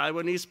of the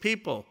Taiwanese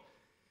people.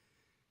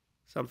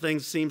 Some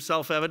things seem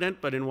self-evident,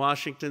 but in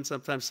Washington,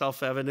 sometimes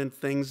self-evident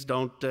things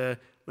don't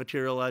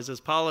materialize as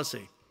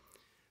policy.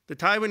 The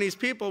Taiwanese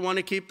people want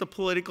to keep the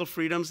political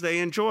freedoms they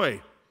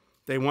enjoy.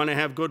 They want to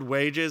have good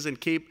wages and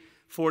keep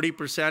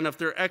 40% of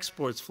their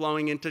exports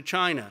flowing into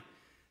China.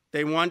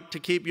 They want to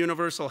keep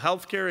universal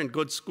health care and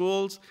good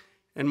schools,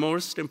 and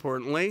most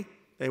importantly,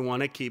 they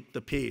want to keep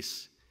the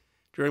peace.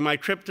 During my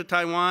trip to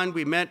Taiwan,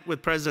 we met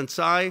with President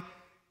Tsai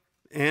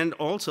and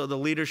also the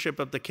leadership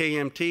of the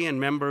KMT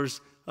and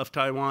members of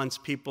Taiwan's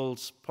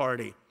People's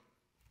Party.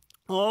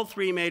 All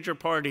three major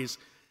parties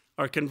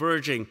are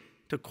converging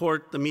to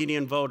court the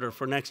median voter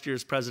for next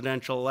year's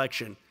presidential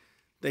election.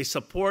 They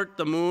support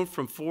the move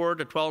from 4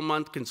 to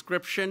 12-month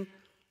conscription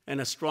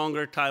and a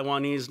stronger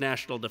Taiwanese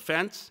national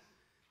defense.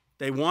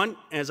 They want,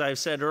 as I've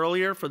said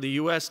earlier, for the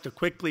U.S. to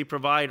quickly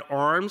provide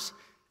arms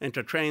and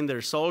to train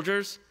their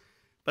soldiers.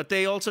 But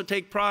they also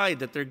take pride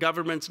that their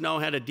governments know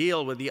how to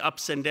deal with the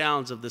ups and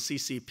downs of the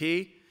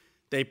CCP.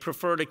 They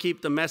prefer to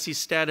keep the messy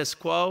status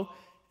quo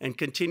and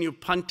continue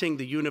punting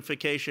the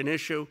unification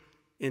issue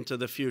into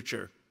the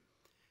future.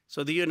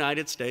 So the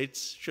United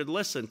States should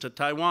listen to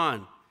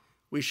Taiwan.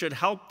 We should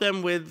help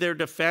them with their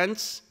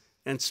defense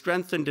and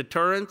strengthen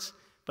deterrence,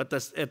 but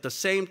at the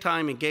same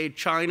time engage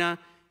China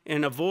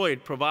and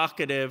avoid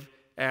provocative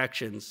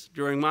actions.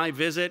 During my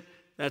visit,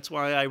 that's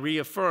why I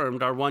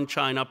reaffirmed our One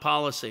China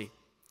policy.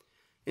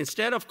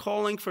 Instead of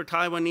calling for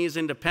Taiwanese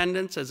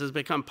independence, as has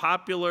become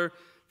popular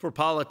for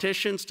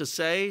politicians to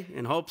say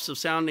in hopes of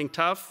sounding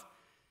tough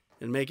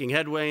and making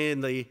headway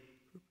in the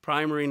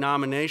primary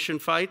nomination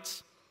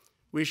fights,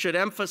 we should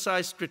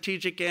emphasize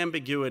strategic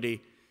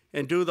ambiguity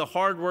and do the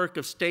hard work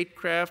of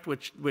statecraft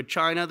with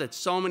China that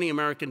so many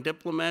American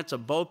diplomats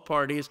of both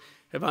parties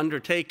have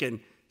undertaken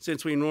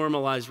since we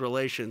normalized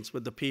relations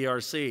with the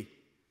PRC.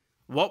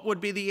 What would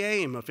be the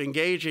aim of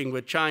engaging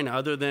with China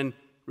other than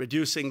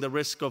reducing the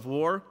risk of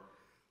war?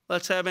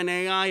 Let's have an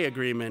AI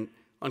agreement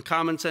on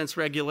common sense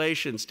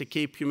regulations to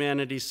keep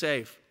humanity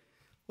safe.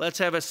 Let's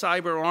have a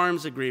cyber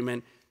arms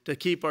agreement to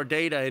keep our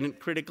data and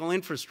critical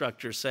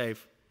infrastructure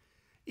safe.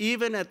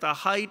 Even at the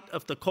height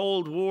of the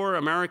Cold War,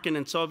 American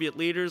and Soviet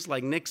leaders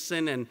like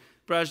Nixon and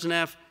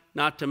Brezhnev,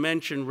 not to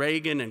mention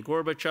Reagan and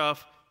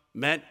Gorbachev,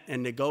 met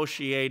and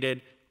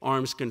negotiated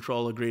arms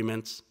control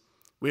agreements.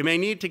 We may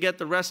need to get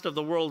the rest of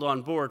the world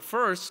on board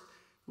first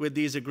with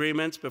these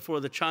agreements before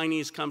the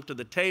Chinese come to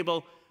the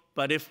table,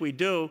 but if we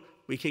do,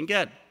 we can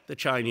get the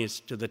Chinese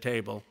to the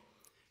table.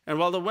 And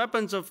while the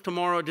weapons of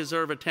tomorrow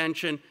deserve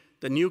attention,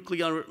 the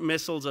nuclear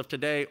missiles of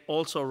today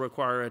also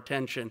require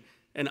attention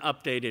and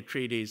updated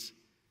treaties.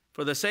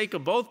 For the sake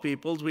of both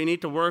peoples, we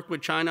need to work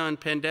with China on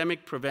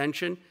pandemic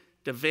prevention,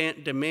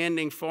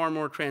 demanding far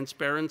more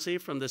transparency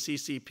from the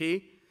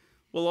CCP.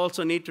 We'll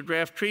also need to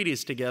draft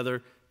treaties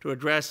together to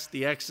address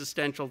the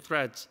existential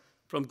threats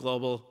from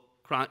global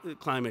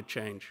climate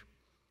change.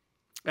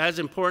 As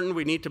important,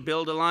 we need to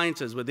build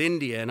alliances with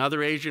India and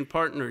other Asian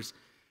partners,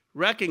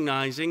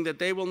 recognizing that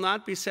they will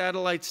not be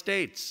satellite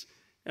states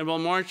and will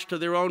march to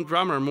their own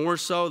drummer more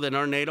so than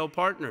our NATO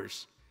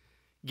partners.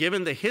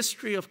 Given the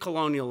history of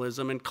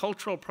colonialism and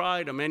cultural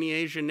pride of many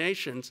Asian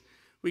nations,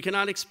 we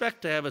cannot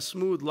expect to have a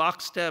smooth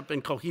lockstep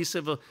and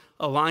cohesive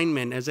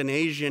alignment as an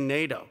Asian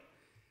NATO.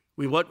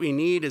 What we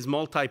need is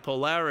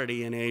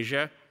multipolarity in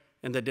Asia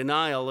and the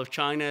denial of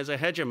China as a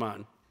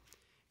hegemon.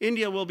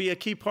 India will be a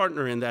key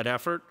partner in that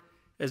effort.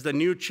 As the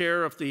new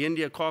chair of the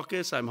India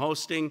Caucus, I'm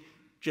hosting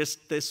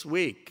just this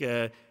week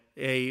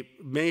a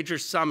major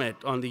summit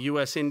on the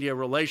US-India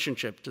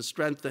relationship to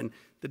strengthen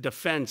the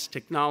defense,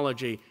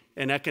 technology,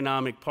 and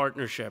economic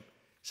partnership.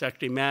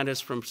 Secretary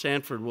Mattis from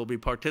Stanford will be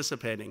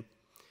participating.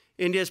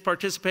 India's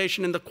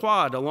participation in the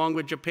Quad, along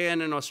with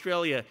Japan and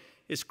Australia,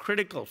 is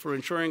critical for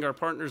ensuring our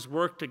partners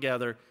work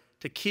together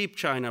to keep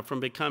China from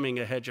becoming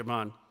a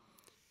hegemon.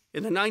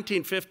 In the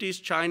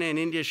 1950s, China and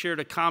India shared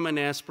a common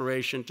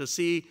aspiration to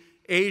see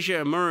Asia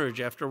emerge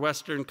after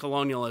Western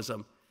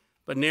colonialism.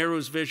 But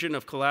Nehru's vision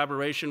of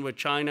collaboration with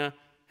China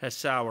has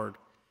soured.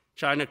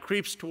 China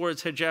creeps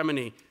towards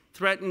hegemony,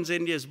 threatens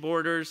India's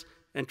borders,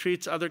 and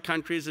treats other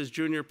countries as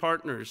junior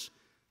partners.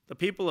 The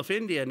people of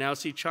India now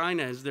see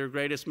China as their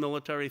greatest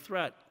military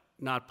threat,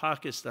 not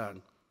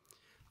Pakistan.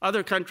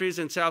 Other countries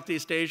in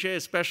Southeast Asia,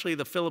 especially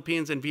the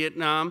Philippines and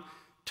Vietnam,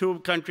 two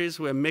countries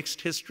who have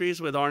mixed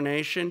histories with our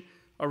nation,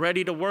 are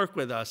ready to work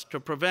with us to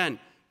prevent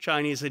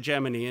Chinese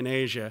hegemony in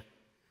Asia.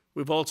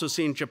 We've also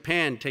seen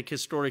Japan take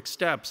historic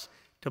steps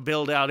to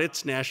build out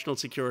its national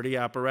security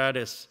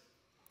apparatus.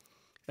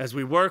 As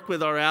we work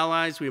with our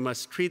allies, we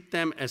must treat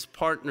them as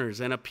partners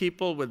and a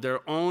people with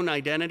their own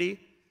identity,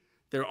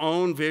 their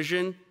own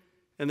vision,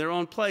 and their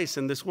own place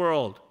in this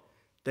world.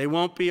 They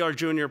won't be our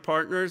junior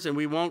partners, and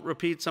we won't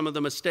repeat some of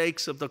the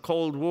mistakes of the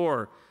Cold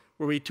War,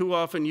 where we too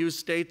often used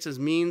states as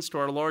means to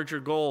our larger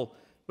goal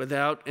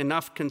without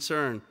enough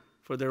concern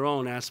for their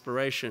own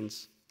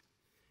aspirations.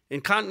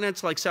 In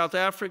continents like South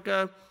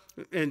America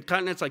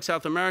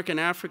and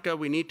Africa,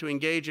 we need to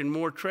engage in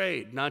more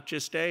trade, not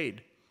just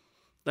aid.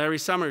 Larry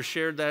Summers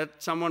shared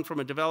that someone from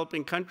a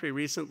developing country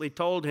recently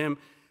told him,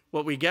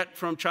 what we get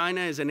from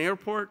China is an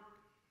airport,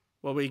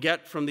 what we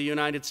get from the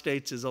United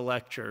States is a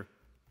lecture.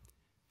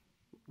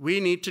 We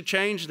need to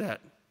change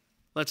that.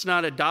 Let's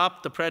not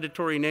adopt the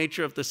predatory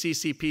nature of the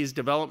CCP's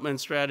development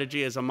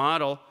strategy as a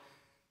model,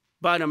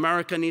 but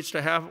America needs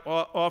to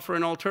offer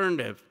an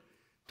alternative,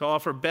 to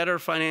offer better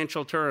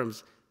financial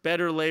terms,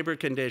 better labor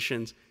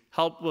conditions,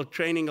 help with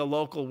training a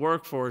local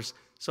workforce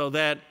so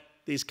that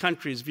these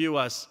countries view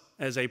us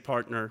as a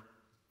partner.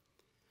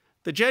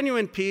 The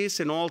genuine peace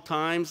in all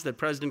times that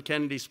President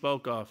Kennedy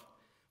spoke of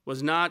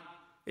was not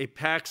a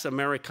Pax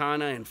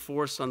Americana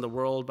enforced on the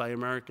world by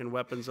American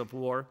weapons of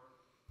war,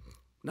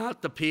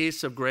 not the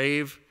peace of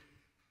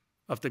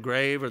the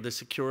grave or the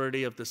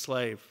security of the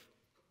slave.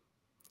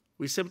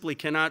 We simply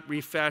cannot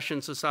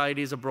refashion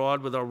societies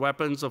abroad with our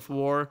weapons of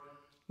war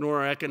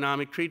nor our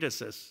economic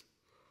treatises,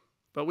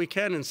 but we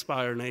can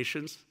inspire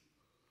nations.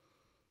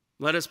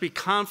 Let us be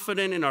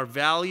confident in our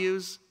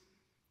values,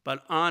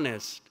 but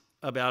honest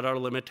about our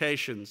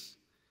limitations.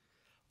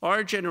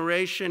 Our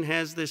generation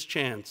has this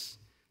chance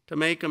to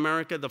make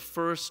America the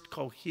first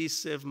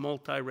cohesive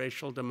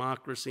multiracial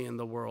democracy in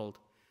the world.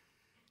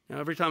 Now,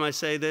 every time I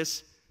say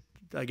this,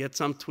 I get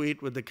some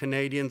tweet with the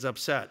Canadians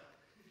upset.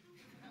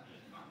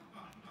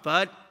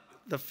 But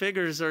the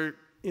figures are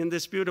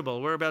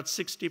indisputable. We're about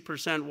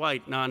 60%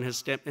 white,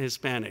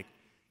 non-Hispanic.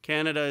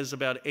 Canada is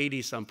about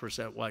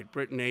 80-some% white.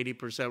 Britain,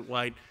 80%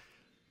 white.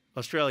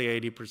 Australia,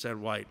 80%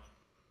 white.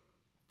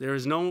 There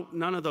is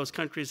none of those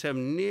countries have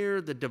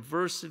near the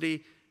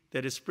diversity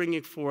that is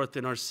springing forth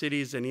in our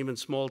cities and even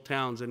small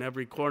towns in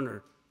every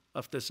corner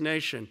of this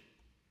nation.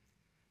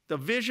 The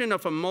vision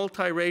of a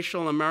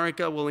multiracial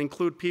America will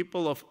include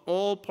people of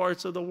all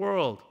parts of the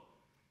world,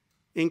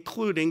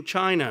 including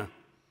China.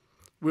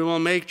 We will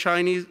make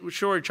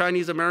sure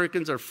Chinese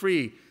Americans are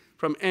free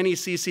from any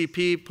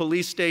CCP,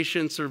 police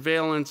station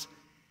surveillance,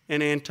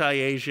 and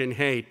anti-Asian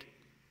hate.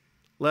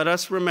 Let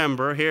us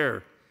remember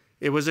here,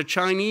 it was a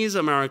Chinese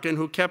American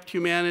who kept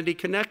humanity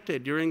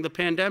connected during the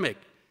pandemic.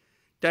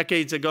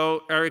 Decades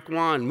ago, Eric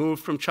Yuan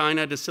moved from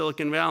China to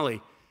Silicon Valley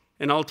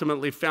and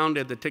ultimately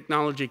founded the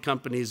technology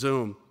company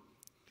Zoom.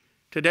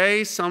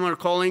 Today, some are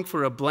calling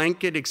for a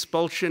blanket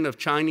expulsion of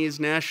Chinese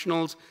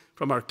nationals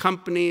from our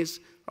companies,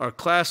 our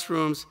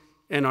classrooms,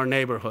 and our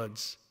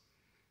neighborhoods.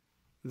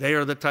 They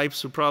are the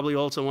types who probably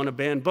also want to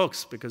ban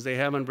books because they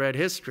haven't read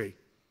history.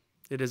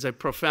 It is a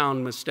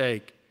profound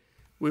mistake.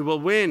 We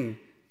will win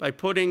by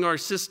putting our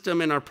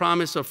system and our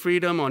promise of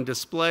freedom on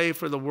display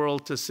for the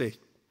world to see.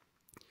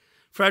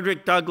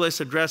 Frederick Douglass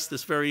addressed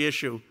this very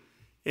issue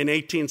in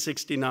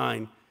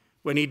 1869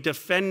 when he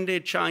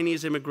defended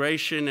Chinese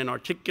immigration and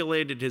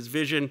articulated his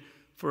vision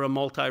for a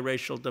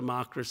multiracial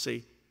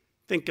democracy.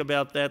 Think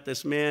about that.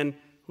 This man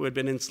who had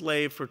been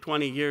enslaved for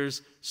 20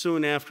 years,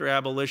 soon after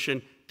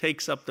abolition,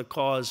 takes up the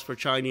cause for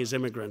Chinese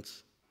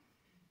immigrants.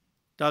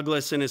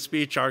 Douglass, in his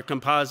speech, Our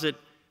Composite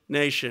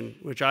Nation,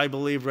 which I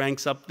believe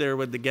ranks up there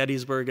with the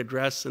Gettysburg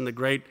Address and the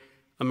great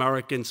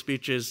American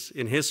speeches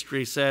in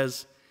history,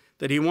 says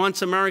that he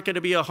wants America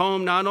to be a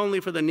home not only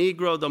for the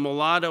Negro, the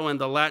mulatto,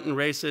 and the Latin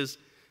races,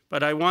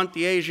 but I want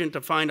the Asian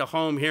to find a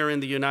home here in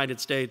the United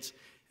States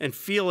and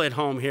feel at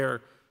home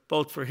here,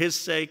 both for his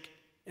sake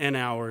and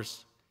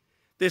ours.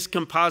 This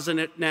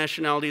composite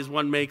nationality is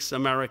what makes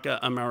America,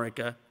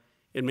 America.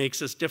 It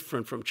makes us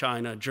different from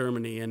China,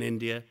 Germany, and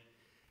India.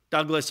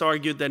 Douglass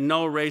argued that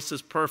no race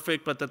is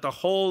perfect, but that the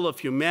whole of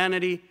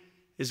humanity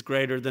is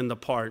greater than the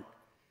part.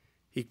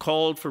 He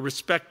called for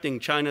respecting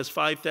China's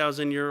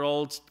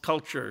 5,000-year-old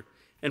culture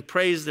and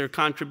praised their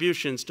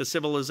contributions to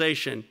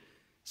civilization,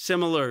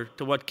 similar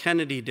to what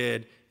Kennedy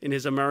did in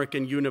his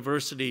American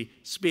University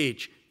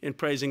speech in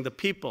praising the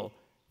people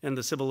and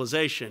the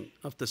civilization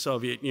of the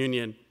Soviet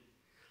Union.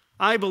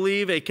 I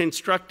believe a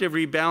constructive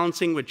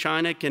rebalancing with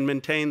China can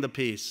maintain the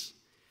peace.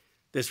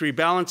 This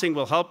rebalancing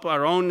will help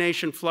our own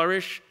nation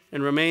flourish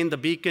and remain the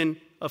beacon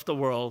of the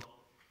world.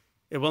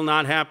 It will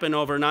not happen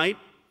overnight.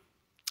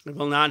 It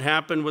will not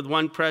happen with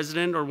one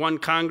president or one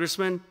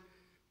congressman,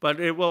 but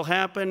it will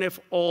happen if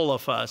all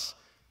of us,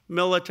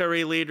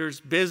 military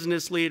leaders,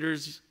 business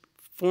leaders,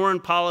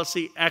 foreign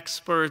policy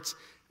experts,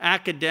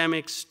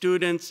 academics,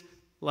 students,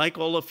 like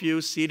all of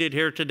you seated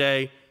here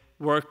today,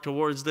 work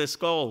towards this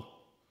goal.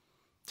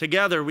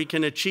 Together, we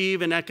can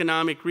achieve an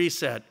economic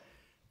reset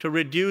to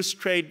reduce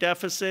trade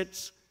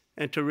deficits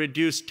and to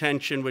reduce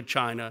tension with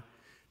China.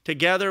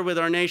 Together with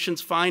our nation's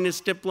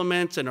finest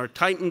diplomats and our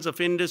titans of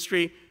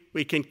industry,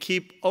 we can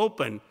keep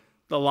open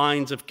the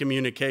lines of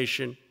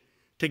communication.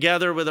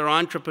 Together with our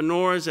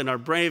entrepreneurs and our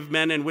brave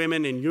men and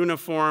women in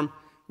uniform,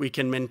 we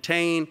can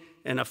maintain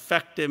an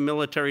effective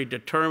military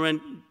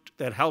deterrent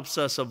that helps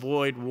us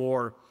avoid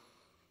war.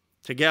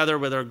 Together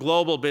with our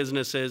global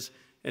businesses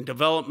and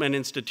development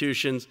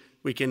institutions,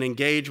 we can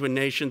engage with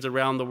nations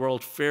around the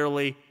world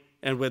fairly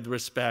and with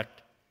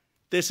respect.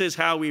 This is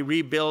how we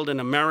rebuild an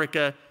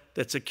America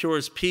that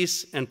secures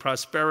peace and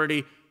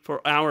prosperity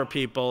for our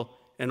people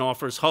and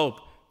offers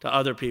hope to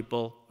other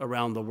people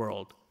around the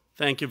world.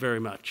 Thank you very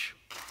much.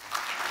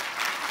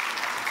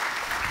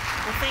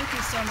 Well, thank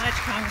you so much,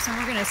 Congressman.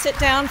 We're going to sit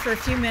down for a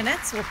few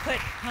minutes. We'll put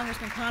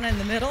Congressman Khanna in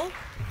the middle.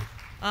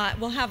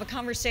 We'll have a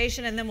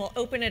conversation, and then we'll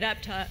open it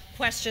up to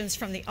questions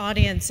from the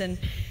audience. And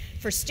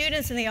for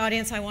students in the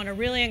audience, I want to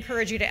really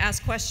encourage you to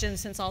ask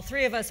questions. Since all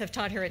three of us have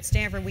taught here at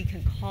Stanford, we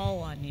can call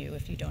on you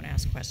if you don't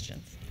ask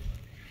questions.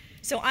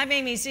 So I'm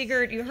Amy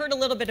Ziegert. You heard a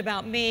little bit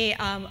about me.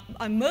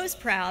 I'm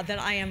most proud that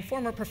I am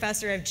former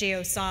professor of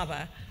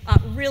GeoSaba.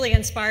 Really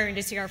inspiring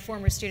to see our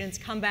former students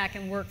come back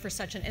and work for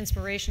such an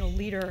inspirational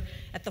leader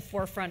at the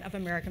forefront of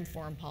American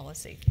foreign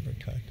policy.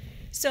 Okay.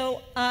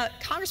 So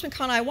Congressman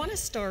Khanna, I want to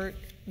start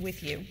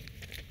with you.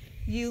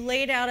 You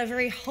laid out a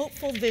very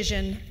hopeful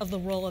vision of the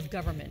role of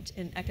government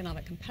in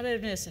economic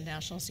competitiveness and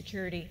national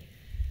security.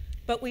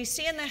 But we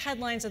see in the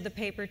headlines of the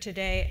paper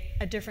today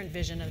a different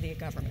vision of the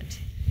government.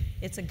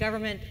 It's a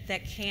government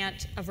that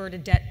can't avert a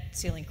debt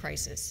ceiling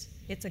crisis.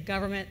 It's a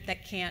government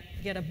that can't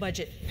get a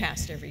budget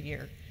passed every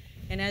year.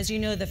 And as you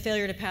know, the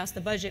failure to pass the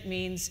budget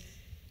means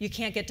you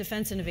can't get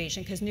defense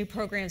innovation because new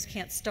programs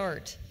can't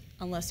start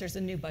unless there's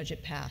a new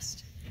budget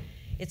passed.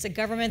 It's a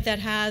government that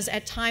has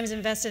at times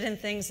invested in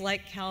things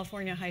like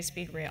California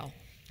high-speed rail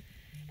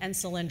and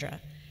Solyndra.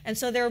 And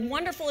so there are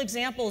wonderful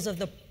examples of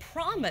the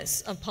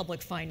promise of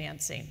public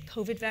financing,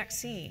 COVID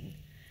vaccine,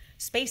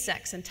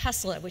 SpaceX and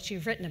Tesla, which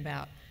you've written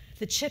about,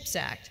 the CHIPS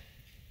Act.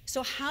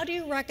 So how do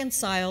you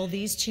reconcile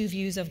these two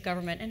views of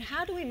government, and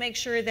how do we make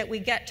sure that we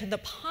get to the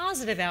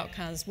positive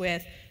outcomes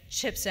with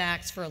CHIPS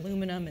Acts for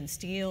aluminum and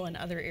steel and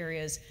other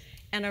areas,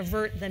 and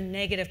avert the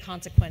negative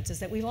consequences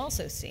that we've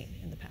also seen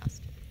in the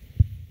past?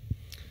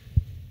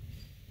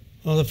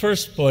 Well, the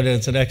first point, and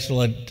it's an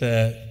excellent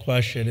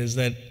question, is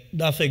that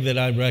nothing that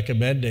I'm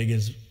recommending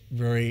is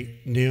very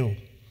new.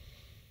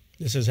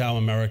 This is how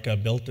America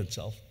built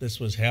itself. This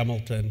was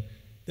Hamilton.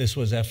 This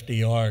was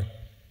FDR.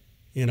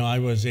 You know, I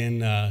was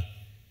in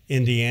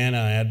Indiana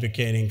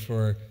advocating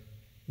for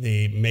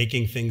the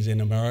Making Things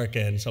in America,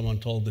 and someone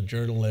told the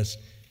journalist,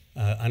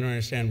 I don't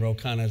understand, Ro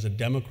Khanna is a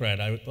Democrat.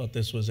 I thought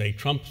this was a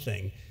Trump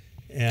thing.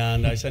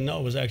 And I said, no,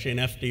 it was actually an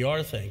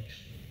FDR thing.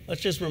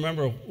 Let's just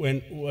remember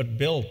what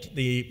built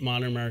the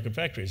modern American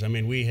factories. I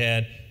mean, we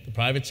had the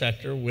private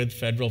sector with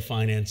federal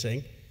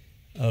financing,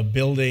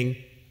 building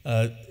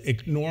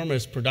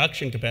enormous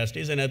production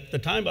capacities. And at the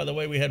time, by the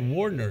way, we had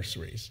war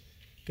nurseries.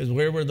 Because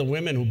where were the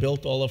women who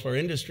built all of our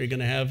industry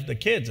going to have the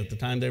kids? At the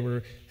time they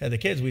had the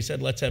kids, we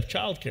said, let's have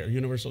childcare,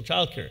 universal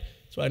childcare.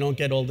 So I don't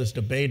get all this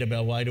debate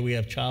about why do we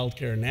have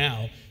childcare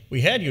now.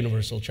 We had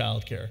universal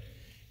childcare.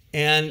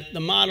 And the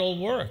model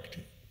worked.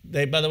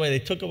 By the way, they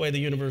took away the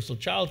universal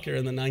childcare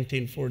in the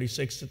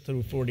 1946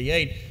 through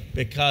 48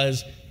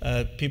 because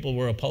people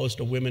were opposed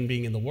to women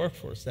being in the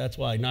workforce. That's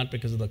why, not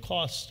because of the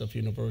cost of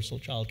universal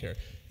childcare.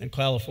 And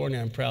California,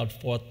 I'm proud,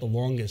 fought the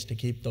longest to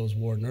keep those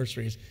war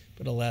nurseries,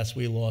 but alas,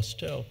 we lost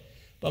too.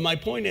 But my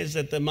point is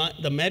that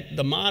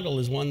the model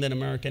is one that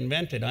America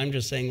invented. I'm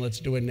just saying let's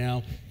do it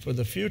now for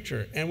the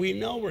future. And we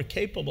know we're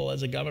capable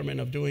as a government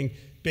of doing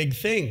big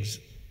things.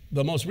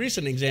 The most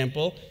recent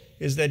example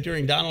is that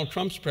during Donald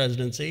Trump's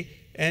presidency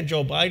and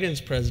Joe Biden's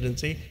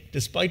presidency,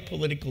 despite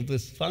political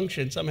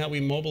dysfunction, somehow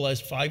we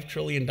mobilized $5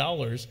 trillion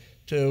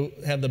to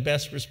have the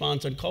best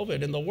response on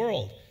COVID in the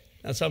world.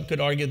 Now, some could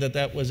argue that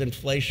that was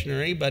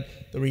inflationary, but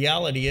the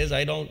reality is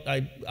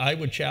I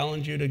would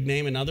challenge you to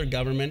name another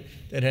government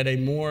that had a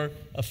more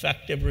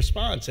effective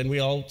response. And we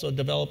also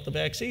developed the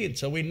vaccine.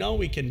 So we know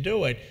we can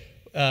do it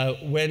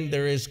when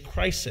there is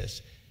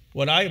crisis.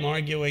 What I'm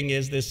arguing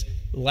is this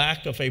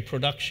lack of a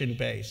production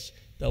base,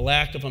 the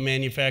lack of a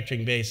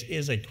manufacturing base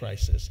is a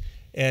crisis.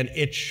 And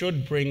it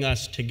should bring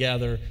us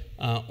together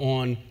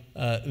on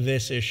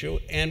this issue.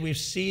 And we've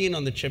seen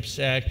on the CHIPS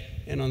Act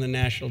and on the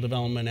National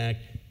Development Act,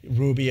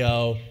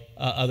 Rubio,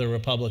 other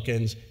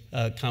Republicans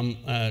come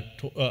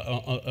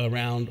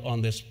around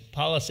on this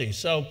policy.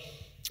 So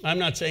I'm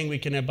not saying we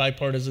can have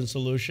bipartisan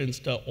solutions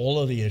to all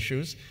of the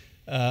issues,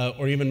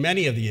 or even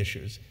many of the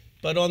issues.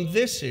 But on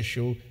this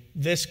issue,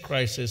 this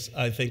crisis,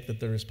 I think that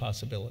there is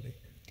possibility.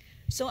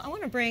 So I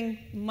want to bring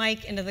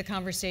Mike into the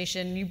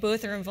conversation. You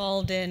both are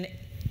involved in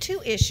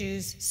two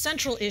issues,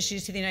 central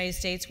issues to the United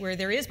States where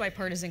there is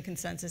bipartisan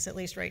consensus, at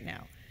least right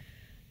now.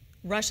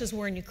 Russia's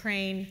war in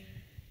Ukraine,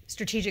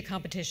 strategic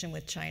competition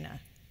with China.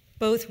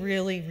 Both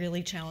really,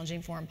 really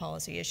challenging foreign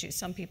policy issues.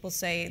 Some people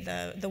say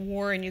the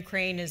war in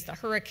Ukraine is the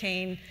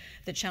hurricane.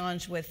 The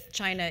challenge with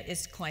China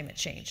is climate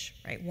change,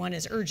 right? One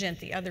is urgent,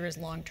 the other is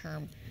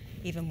long-term,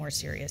 even more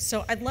serious.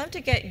 So I'd love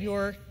to get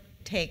your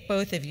take,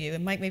 both of you,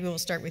 and Mike, maybe we'll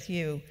start with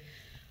you.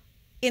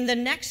 In the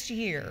next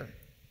year,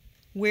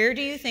 where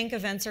do you think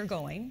events are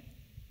going?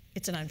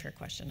 It's an unfair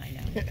question, I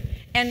know.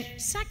 And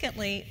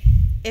secondly,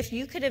 if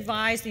you could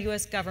advise the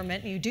US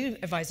government, and you do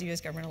advise the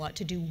US government a lot,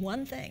 to do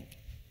one thing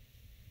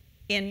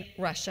in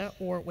Russia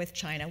or with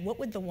China, what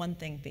would the one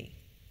thing be?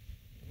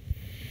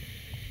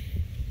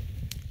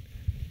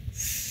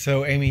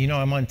 So, Amy, you know,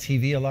 I'm on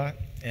TV a lot,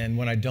 and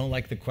when I don't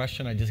like the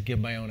question, I just give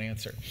my own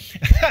answer.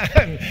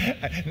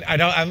 I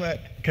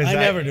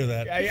never do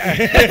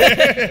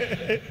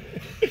that.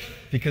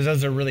 Because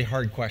those are really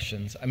hard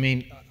questions. I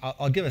mean,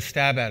 I'll give a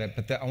stab at it,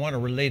 but I want to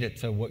relate it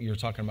to what you're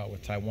talking about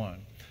with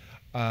Taiwan.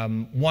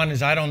 One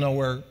is I don't know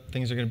where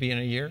things are going to be in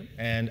a year,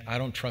 and I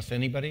don't trust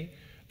anybody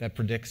that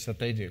predicts that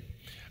they do.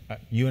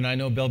 You and I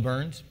know Bill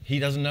Burns. He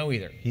doesn't know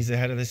either. He's the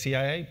head of the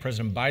CIA.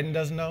 President Biden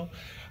doesn't know.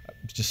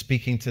 Just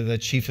speaking to the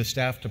chief of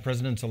staff to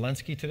President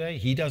Zelensky today,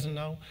 he doesn't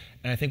know.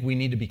 And I think we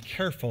need to be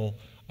careful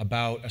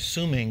about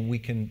assuming we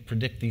can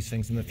predict these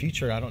things in the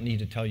future. I don't need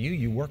to tell you.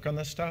 You work on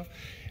this stuff.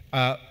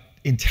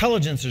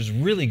 Intelligence is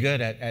really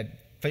good at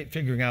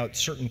figuring out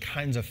certain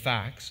kinds of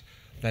facts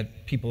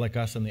that people like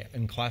us in the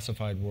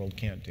unclassified world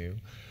can't do.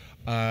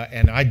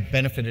 And I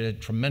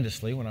benefited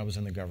tremendously when I was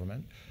in the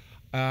government.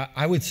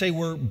 I would say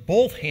we're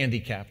both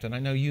handicapped, and I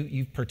know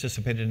you've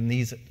participated in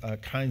these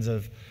kinds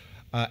of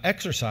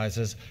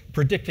exercises,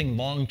 predicting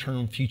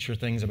long-term future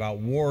things about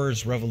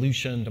wars,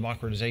 revolution,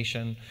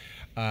 democratization.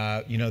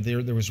 You know,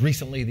 there was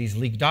recently these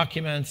leaked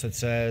documents that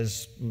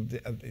says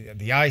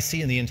the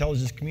IC and the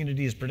intelligence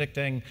community is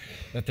predicting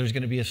that there's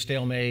going to be a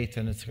stalemate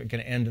and it's going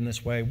to end in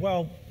this way.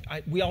 Well,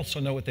 we also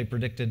know what they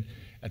predicted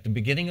at the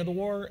beginning of the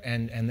war,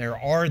 and there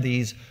are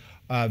these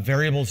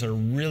variables that are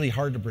really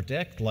hard to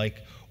predict,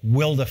 like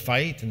will to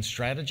fight and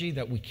strategy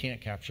that we can't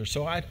capture.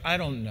 So I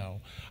don't know.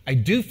 I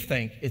do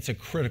think it's a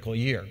critical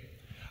year,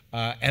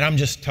 and I'm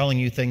just telling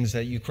you things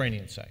that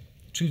Ukrainians say.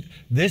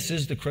 This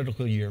is the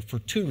critical year for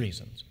two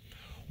reasons.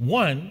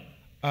 One,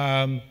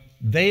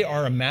 they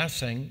are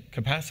amassing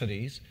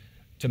capacities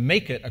to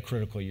make it a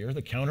critical year,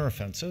 the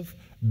counteroffensive.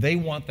 They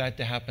want that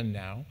to happen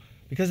now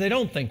because they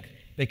don't think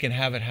they can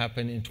have it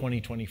happen in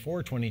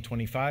 2024,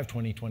 2025,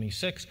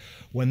 2026.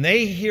 When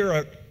they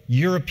hear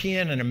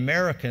European and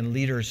American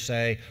leaders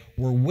say,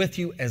 we're with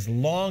you as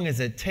long as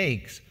it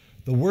takes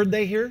The word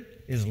they hear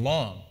is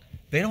long.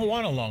 They don't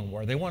want a long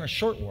war. They want a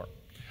short war.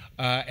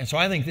 And so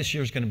I think this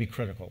year is going to be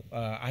critical.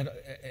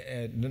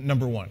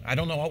 Number one, I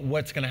don't know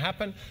what's going to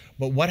happen,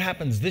 but what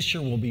happens this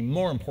year will be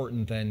more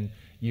important than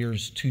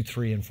years 2,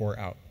 3, and 4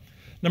 out.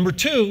 Number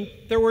two,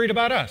 they're worried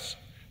about us.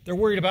 They're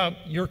worried about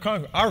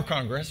our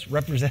Congress,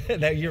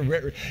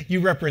 that you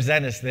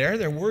represent us there.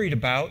 They're worried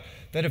about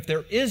that if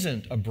there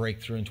isn't a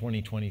breakthrough in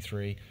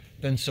 2023,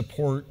 then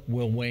support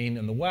will wane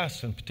in the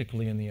West, and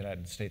particularly in the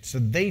United States. So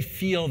they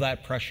feel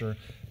that pressure.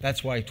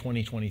 That's why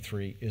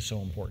 2023 is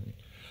so important.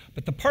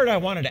 But the part I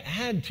wanted to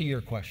add to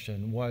your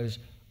question was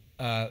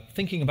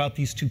thinking about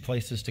these two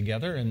places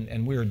together,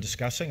 and we were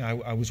discussing.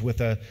 I was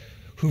with a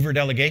Hoover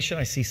delegation.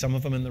 I see some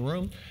of them in the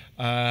room,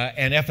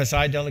 and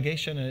FSI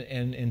delegation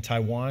in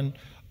Taiwan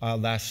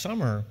last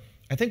summer.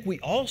 I think we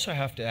also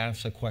have to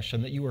ask a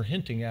question that you were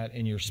hinting at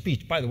in your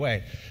speech. By the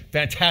way,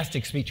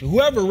 fantastic speech.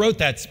 Whoever wrote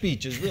that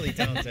speech is really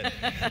talented.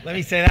 Let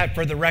me say that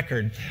for the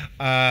record.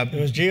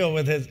 It was Gio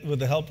with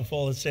the help of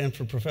all the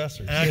Stanford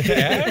professors.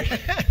 Okay.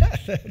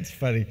 That's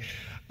funny.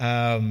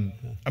 I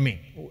mean,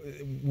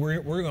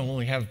 we're going to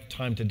only have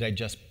time to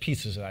digest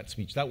pieces of that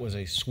speech. That was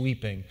a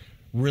sweeping,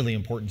 really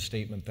important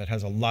statement that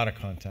has a lot of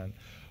content.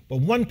 But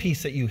one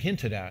piece that you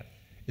hinted at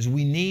is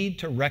we need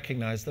to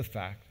recognize the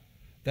fact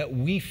that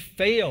we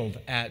failed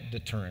at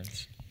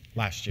deterrence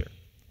last year.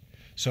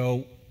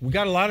 So we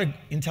got a lot of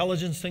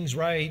intelligence things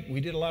right.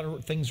 We did a lot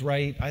of things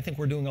right. I think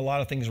we're doing a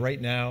lot of things right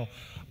now.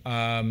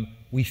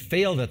 We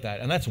failed at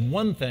that. And that's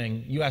one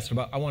thing you asked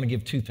about. I want to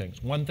give two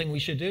things. One thing we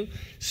should do,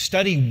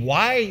 study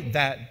why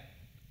that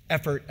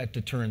effort at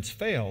deterrence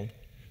failed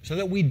so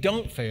that we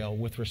don't fail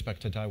with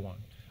respect to Taiwan.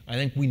 I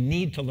think we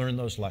need to learn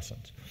those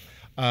lessons.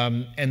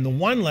 And the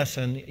one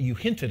lesson you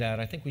hinted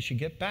at, I think we should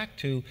get back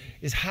to,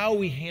 is how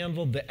we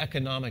handled the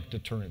economic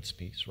deterrence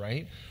piece,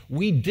 right?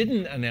 We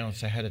didn't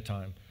announce ahead of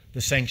time the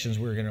sanctions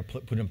we were going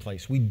to put in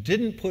place. We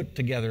didn't put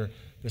together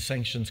the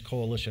sanctions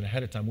coalition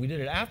ahead of time. We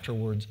did it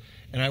afterwards.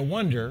 And I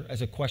wonder,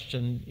 as a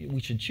question we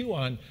should chew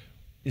on,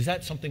 is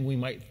that something we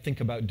might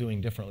think about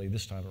doing differently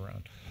this time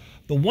around?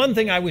 The one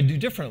thing I would do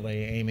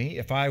differently, Amy,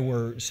 if I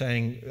were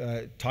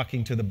saying,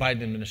 talking to the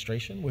Biden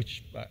administration,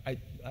 which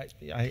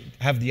I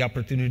have the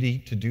opportunity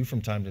to do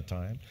from time to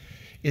time,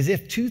 is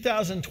if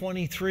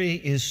 2023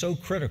 is so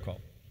critical,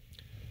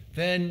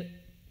 then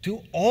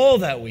do all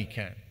that we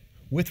can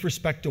with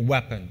respect to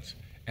weapons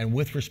and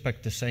with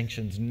respect to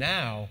sanctions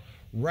now,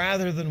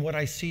 rather than what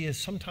I see as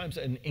sometimes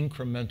an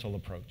incremental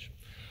approach.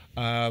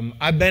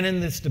 I've been in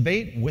this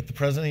debate with the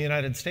President of the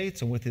United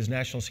States and with his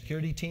national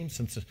security team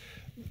since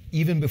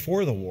even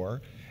before the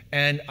war.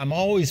 And I'm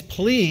always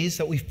pleased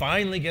that we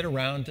finally get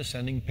around to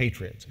sending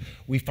Patriots.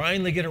 We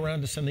finally get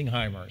around to sending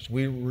HIMARS.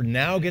 We're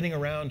now getting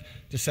around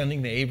to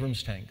sending the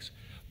Abrams tanks.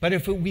 But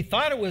if we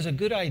thought it was a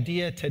good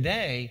idea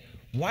today,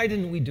 why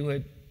didn't we do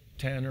it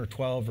 10 or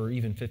 12 or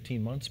even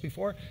 15 months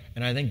before?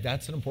 And I think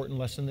that's an important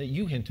lesson that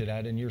you hinted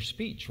at in your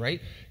speech,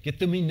 right? Get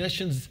the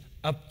munitions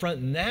up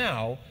front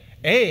now,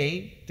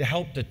 A, to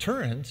help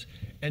deterrence,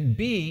 and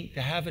B,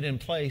 to have it in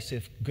place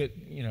if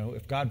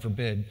God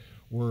forbid,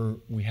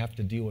 we have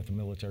to deal with a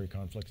military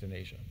conflict in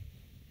Asia.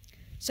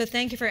 So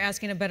thank you for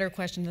asking a better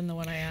question than the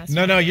one I asked.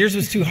 No, yours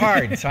was too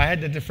hard, so I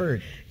had to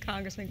defer.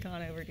 Congressman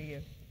Khanna, over to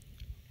you.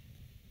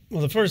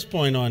 Well, the first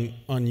point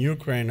on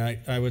Ukraine,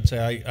 I would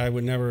say I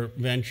would never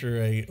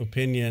venture an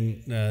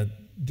opinion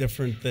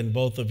different than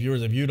both of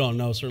yours. If you don't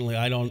know, certainly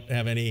I don't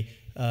have any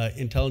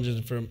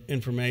intelligence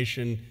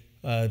information,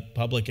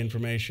 public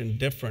information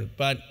different.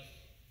 But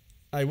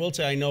I will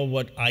say I know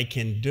what I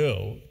can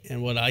do,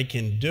 and what I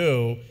can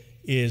do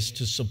is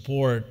to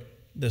support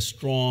the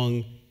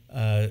strong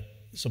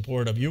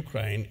support of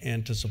Ukraine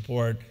and to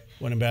support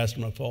what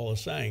Ambassador McFaul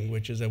is saying,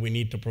 which is that we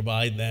need to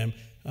provide them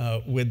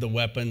with the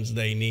weapons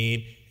they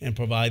need and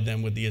provide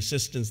them with the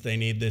assistance they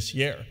need this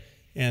year.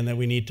 And that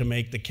we need to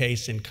make the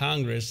case in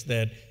Congress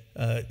that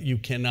you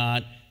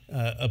cannot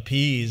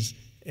appease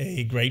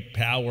a great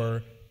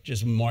power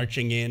just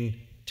marching in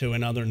to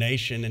another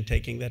nation and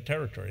taking that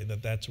territory,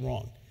 that's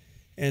wrong.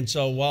 And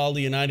so while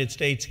the United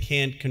States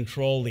can't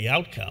control the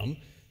outcome,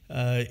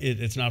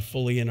 it's not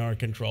fully in our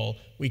control.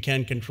 We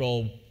can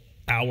control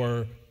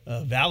our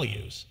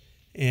values.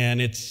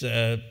 And it's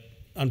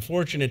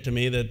unfortunate to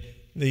me that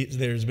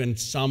there's been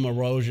some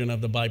erosion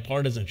of the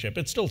bipartisanship.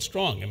 It's still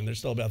strong. I mean, there's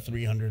still about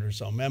 300 or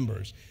so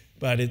members.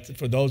 But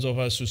for those of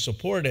us who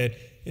support it,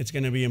 it's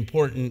going to be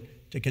important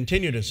to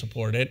continue to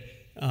support it.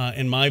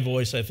 And my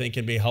voice, I think,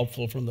 can be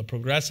helpful from the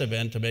progressive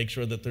end to make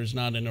sure that there's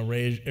not an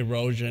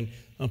erosion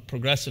of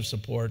progressive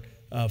support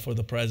for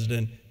the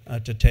president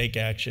to take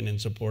action in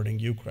supporting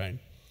Ukraine.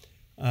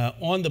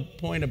 On the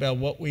point about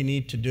what we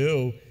need to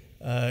do,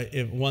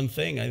 one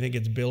thing, I think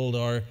it's build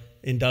our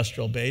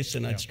industrial base,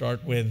 and I'd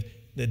start with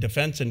the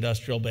defense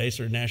industrial base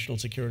or national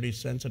security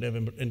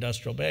sensitive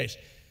industrial base.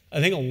 I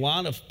think a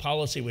lot of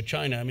policy with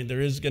China, I mean,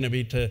 there is going to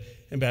be, to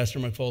Ambassador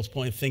McFaul's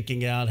point,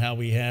 thinking out how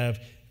we have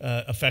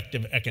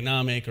effective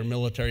economic or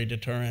military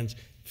deterrence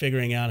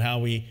figuring out how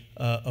we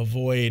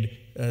avoid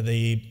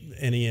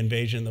any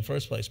invasion in the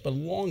first place. But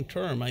long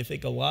term, I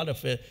think a lot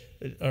of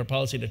our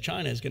policy to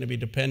China is going to be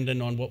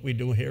dependent on what we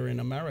do here in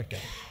America.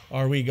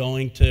 Are we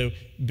going to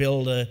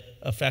build an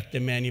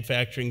effective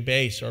manufacturing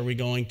base? Are we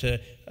going to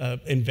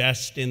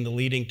invest in the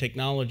leading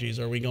technologies?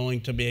 Are we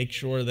going to make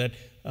sure that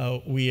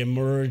we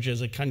emerge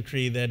as a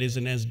country that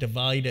isn't as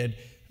divided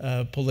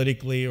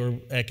politically or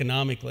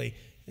economically?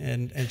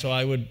 And so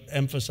I would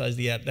emphasize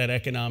that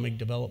economic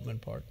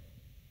development part.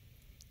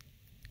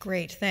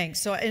 Great,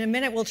 thanks. So in a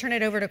minute, we'll turn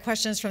it over to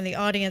questions from the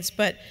audience.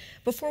 But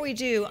before we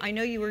do, I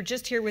know you were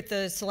just here with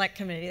the Select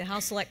Committee, the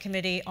House Select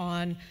Committee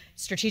on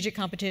strategic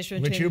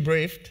competition. Which you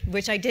briefed.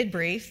 Which I did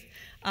brief.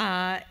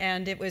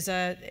 And it was,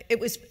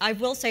 I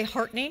will say,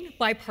 heartening,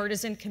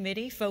 bipartisan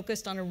committee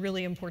focused on a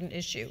really important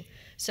issue.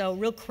 So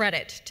real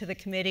credit to the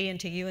committee and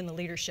to you and the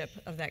leadership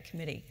of that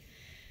committee.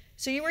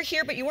 So you were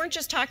here, but you weren't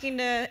just talking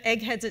to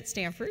eggheads at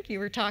Stanford. You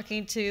were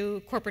talking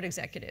to corporate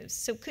executives.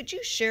 So could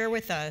you share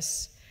with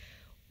us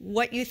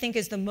what you think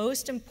is the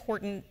most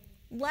important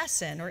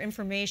lesson or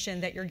information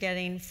that you're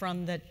getting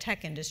from the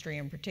tech industry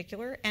in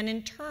particular, and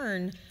in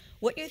turn,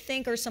 what you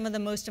think are some of the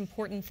most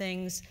important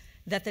things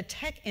that the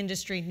tech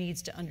industry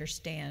needs to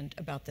understand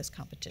about this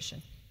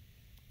competition?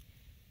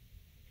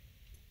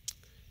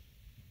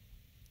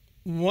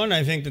 One,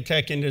 I think the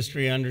tech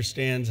industry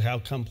understands how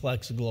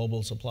complex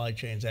global supply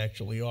chains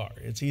actually are.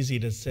 It's easy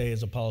to say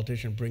as a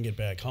politician, bring it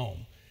back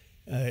home.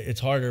 It's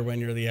harder when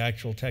you're the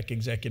actual tech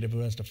executive who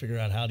has to figure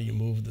out how do you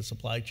move the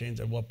supply chains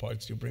and what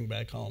parts do you bring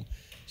back home.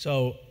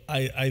 So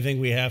I think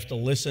we have to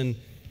listen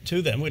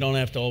to them. We don't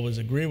have to always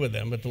agree with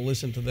them, but to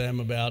listen to them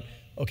about,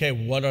 okay,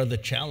 what are the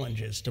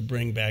challenges to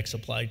bring back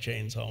supply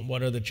chains home?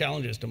 What are the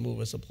challenges to move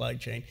a supply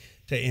chain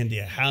to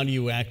India? How do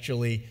you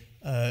actually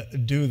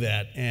do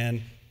that?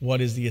 And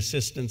what is the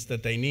assistance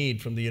that they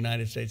need from the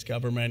United States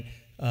government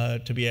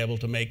to be able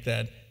to make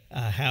that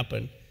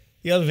happen?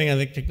 The other thing I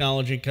think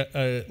technology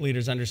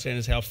leaders understand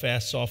is how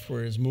fast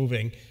software is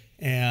moving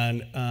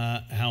and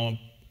how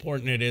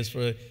important it is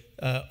for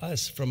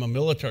us from a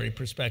military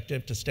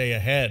perspective to stay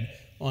ahead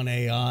on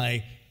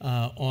AI,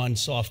 on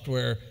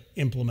software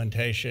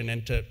implementation,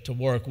 and to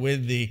work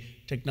with the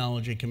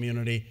technology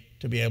community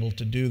to be able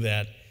to do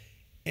that.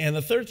 And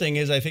the third thing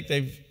is I think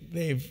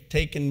they've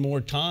taken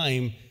more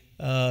time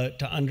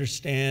to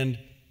understand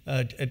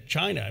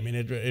China. I mean,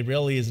 it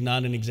really is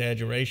not an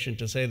exaggeration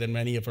to say that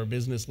many of our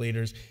business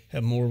leaders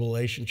have more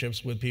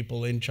relationships with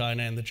people in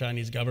China and the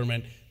Chinese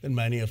government than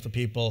many of the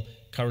people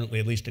currently,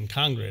 at least in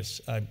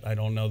Congress. I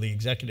don't know the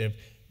executive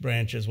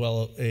branch as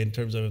well in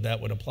terms of if that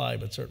would apply,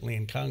 but certainly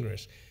in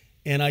Congress.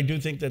 And I do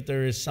think that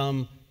there is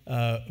some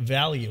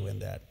value in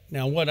that.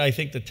 Now, what I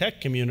think the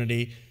tech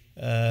community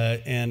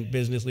and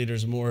business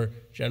leaders more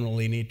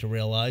generally need to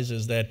realize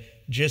is that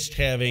just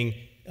having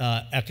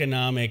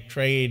economic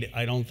trade,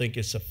 I don't think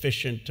is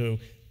sufficient to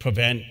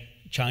prevent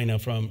China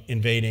from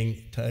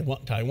invading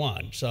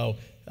Taiwan. So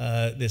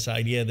this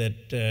idea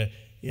that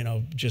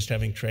just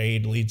having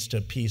trade leads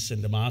to peace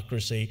and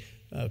democracy,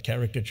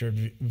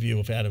 caricatured view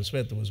of Adam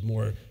Smith was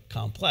more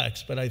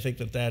complex. But I think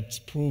that that's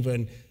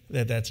proven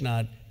that that's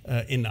not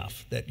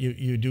enough, that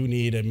you do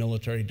need a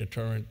military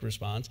deterrent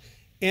response.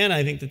 And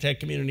I think the tech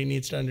community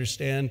needs to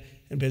understand,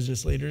 and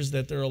business leaders,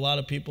 that there are a lot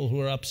of people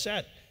who are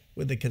upset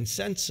with the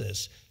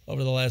consensus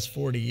over the last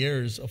 40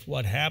 years of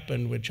what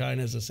happened with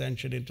China's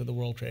ascension into the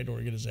World Trade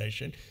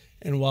Organization.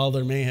 And while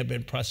there may have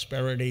been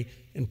prosperity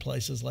in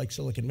places like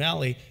Silicon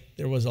Valley,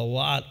 there was a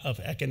lot of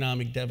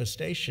economic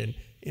devastation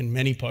in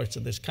many parts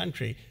of this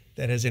country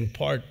that has in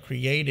part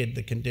created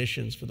the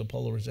conditions for the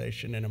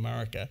polarization in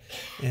America.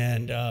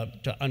 And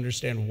to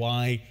understand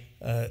why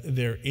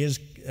there is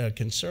a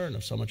concern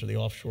of so much of the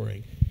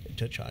offshoring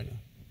to China.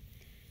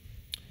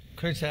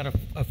 Could I just add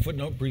a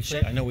footnote briefly?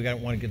 Sure. I know we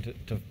don't want to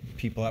get to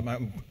people.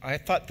 I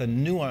thought the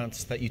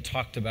nuance that you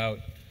talked about,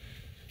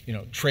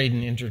 trade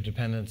and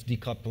interdependence,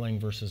 decoupling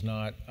versus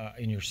not,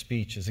 in your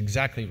speech is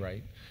exactly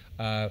right.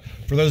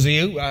 For those of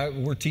you,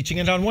 we're teaching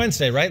it on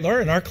Wednesday, right,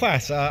 Laura? In our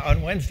class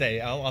on Wednesday.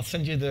 I'll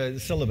send you the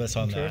syllabus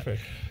on that. Terrific.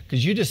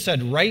 Because you just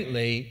said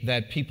rightly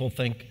that people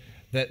think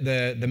that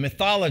the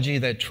mythology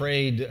that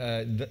trade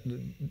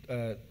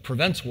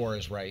prevents war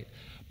is right,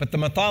 but the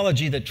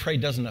mythology that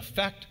trade doesn't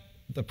affect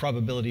the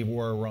probability of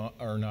war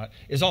or not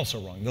is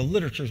also wrong. The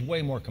literature is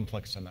way more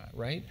complex than that,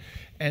 right?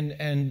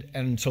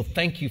 And so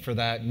thank you for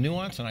that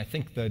nuance, and I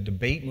think the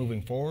debate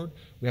moving forward,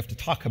 we have to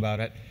talk about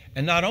it,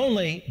 and not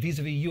only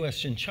vis-a-vis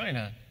US and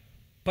China,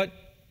 but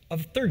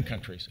of third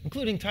countries,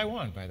 including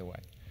Taiwan, by the way.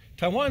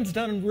 Taiwan's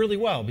done really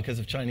well because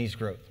of Chinese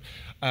growth.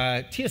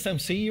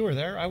 TSMC, you were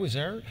there, I was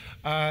there.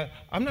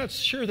 I'm not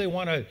sure they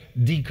want to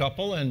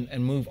decouple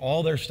and move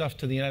all their stuff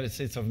to the United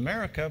States of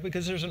America,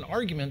 because there's an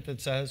argument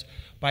that says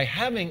by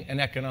having an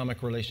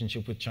economic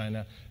relationship with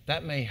China,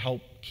 that may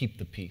help keep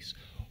the peace.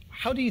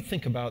 How do you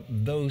think about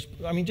those?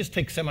 I mean, just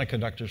take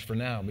semiconductors for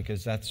now,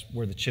 because that's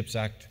where the CHIPS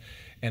Act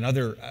and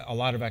a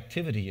lot of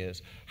activity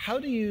is. How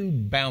do you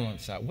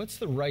balance that? What's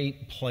the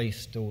right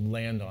place to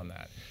land on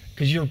that?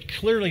 Because you're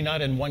clearly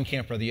not in one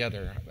camp or the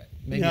other.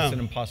 Maybe it's an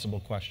impossible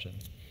question.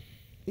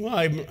 Well,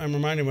 I'm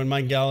reminded when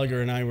Mike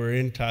Gallagher and I were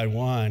in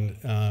Taiwan,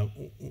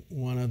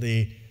 one of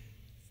the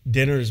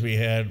dinners we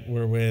had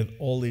were with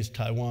all these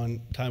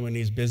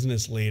Taiwanese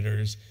business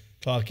leaders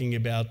talking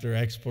about their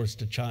exports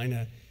to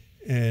China.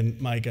 And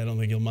Mike, I don't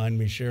think you'll mind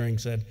me sharing,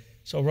 said,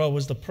 so Ro,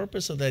 was the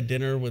purpose of that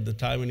dinner with the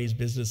Taiwanese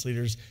business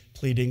leaders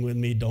pleading with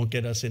me, don't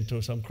get us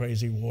into some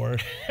crazy war?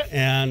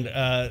 And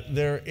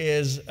there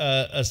is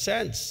a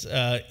sense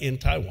in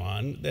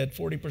Taiwan that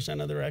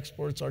 40% of their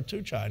exports are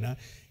to China,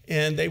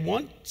 and they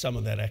want some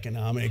of that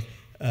economic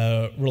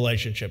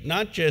relationship,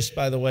 not just,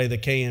 by the way, the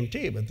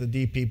KMT, but the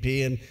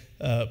DPP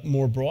and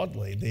more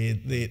broadly,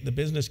 the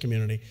business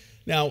community.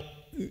 Now,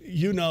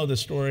 you know the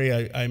story,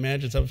 I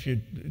imagine some of you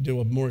do,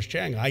 of Morris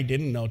Chang. I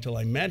didn't know till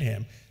I met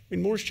him. I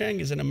mean, Morris Chang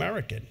is an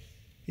American.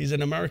 He's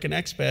an American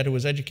expat who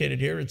was educated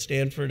here at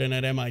Stanford and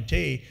at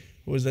MIT,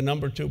 who was the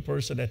 #2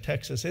 person at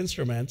Texas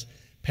Instruments,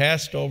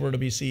 passed over to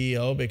be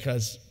CEO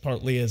because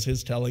partly as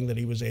his telling that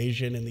he was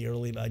Asian in the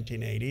early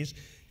 1980s,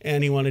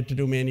 and he wanted to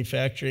do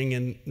manufacturing,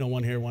 and no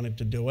one here wanted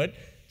to do it.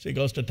 So he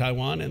goes to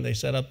Taiwan, and they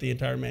set up the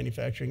entire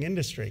manufacturing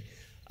industry.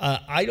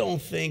 I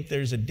don't think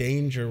there's a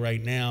danger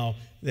right now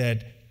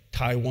that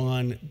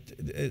Taiwan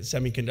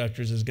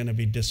semiconductors is going to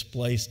be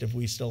displaced if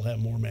we still have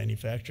more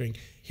manufacturing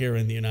here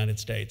in the United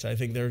States. I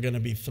think they're going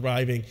to be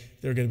thriving.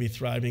 They're going to be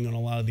thriving on a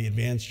lot of the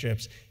advanced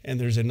chips, and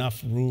there's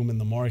enough room in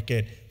the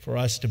market for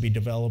us to be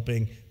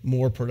developing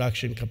more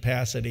production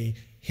capacity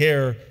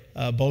here,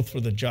 both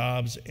for the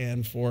jobs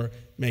and for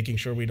making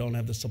sure we don't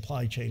have the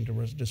supply chain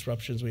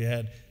disruptions we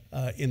had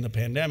in the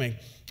pandemic.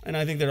 And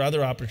I think there are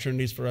other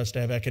opportunities for us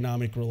to have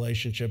economic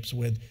relationships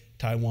with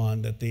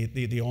Taiwan, that the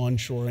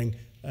onshoring,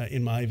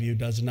 in my view,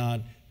 does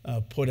not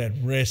put at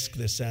risk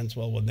the sense,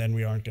 well, then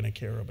we aren't going to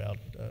care about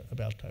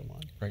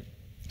Taiwan. Right.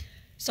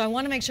 So I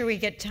want to make sure we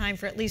get time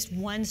for at least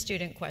one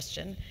student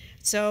question.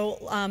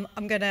 So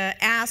I'm going to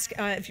ask,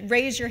 if you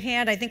raise your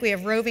hand. I think we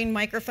have roving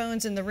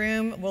microphones in the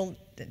room.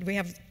 We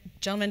have a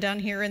gentleman down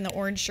here in the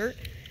orange shirt.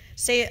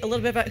 Say a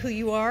little bit about who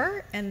you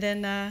are, and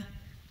then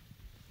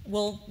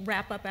we'll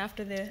wrap up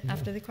after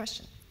the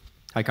question.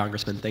 Hi,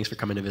 Congressman. Thanks for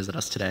coming to visit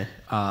us today.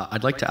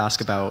 I'd like to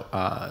ask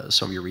about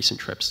some of your recent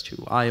trips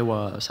to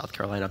Iowa, South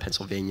Carolina,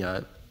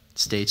 Pennsylvania,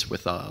 states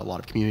with a lot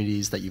of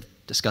communities that you've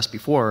discussed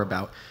before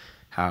about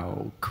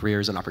how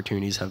careers and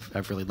opportunities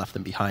have really left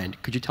them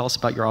behind. Could you tell us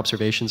about your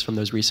observations from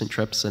those recent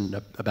trips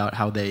and about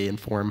how they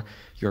inform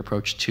your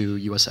approach to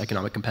U.S.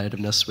 economic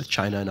competitiveness with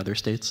China and other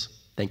states?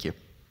 Thank you.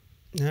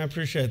 I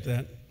appreciate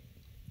that.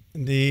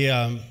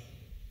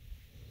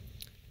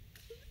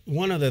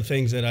 One of the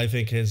things that I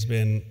think has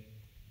been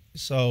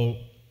so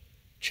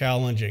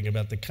challenging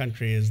about the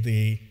country is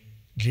the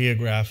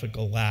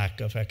geographical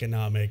lack of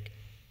economic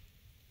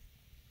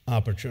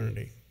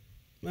opportunity.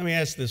 Let me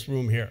ask this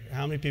room here.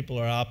 How many people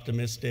are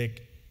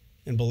optimistic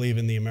and believe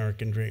in the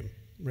American dream?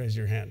 Raise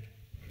your hand.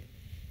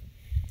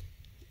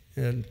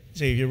 And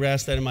see, if you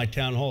ask that in my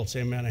town hall, the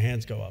same amount of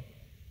hands go up.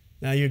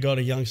 Now you go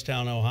to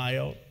Youngstown,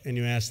 Ohio, and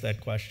you ask that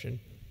question.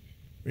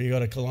 Or you go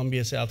to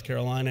Columbia, South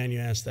Carolina, and you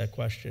ask that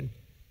question.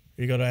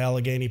 Or you go to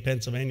Allegheny,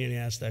 Pennsylvania, and you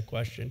ask that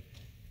question.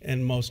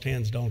 And most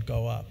hands don't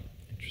go up.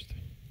 Interesting.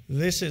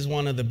 This is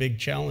one of the big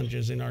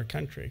challenges in our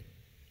country.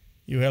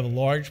 You have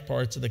large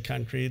parts of the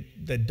country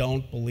that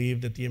don't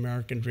believe that the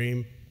American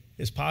dream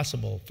is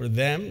possible for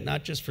them,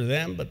 not just for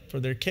them, but for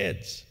their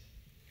kids.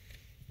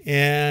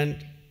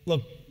 And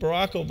look,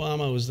 Barack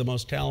Obama was the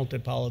most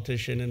talented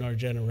politician in our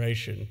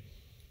generation,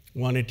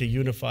 wanted to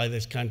unify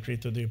this country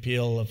through the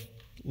appeal of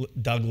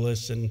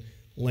Douglas and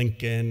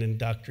Lincoln and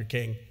Dr.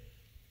 King.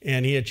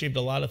 And he achieved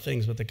a lot of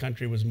things, but the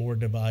country was more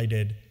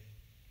divided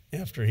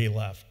after he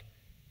left.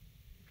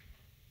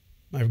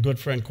 My good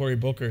friend Cory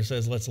Booker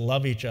says, let's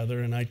love each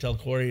other. And I tell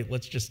Cory,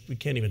 we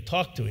can't even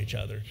talk to each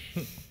other.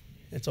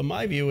 And so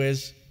my view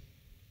is,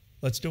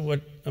 let's do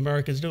what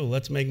Americans do.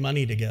 Let's make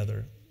money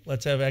together.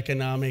 Let's have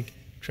economic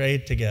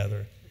trade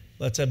together.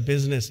 Let's have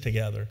business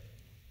together.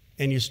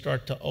 And you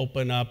start to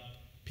open up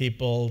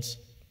people's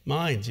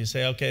minds. You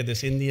say, okay,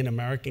 this Indian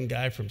American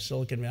guy from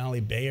Silicon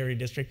Valley, Bay Area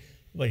district,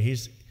 but he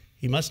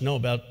must know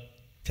about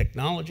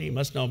technology. He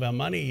must know about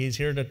money. He's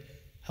here to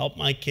help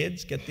my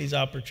kids get these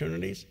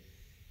opportunities.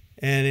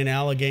 And in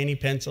Allegheny,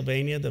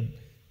 Pennsylvania,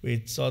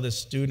 we saw this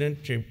student.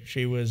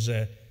 She was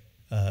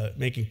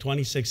making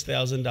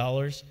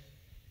 $26,000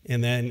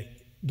 and then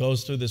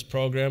goes through this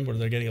program where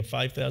they're getting a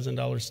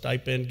 $5,000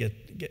 stipend,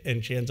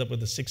 and she ends up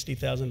with a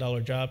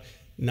 $60,000 job,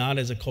 not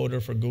as a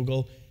coder for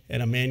Google, at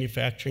a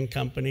manufacturing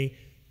company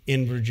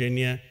in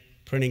Virginia,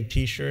 printing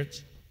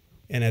T-shirts.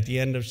 And at the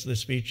end of the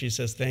speech, she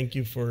says, thank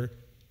you for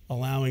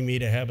allowing me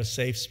to have a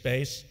safe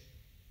space.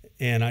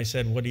 And I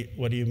said, what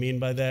do you mean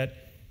by that?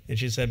 And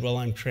she said, well,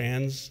 I'm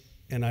trans,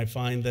 and I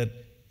find that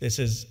this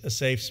is a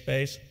safe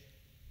space.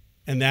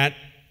 And that,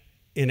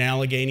 in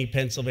Allegheny,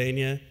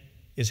 Pennsylvania,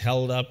 is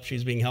held up.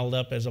 She's being held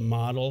up as a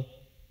model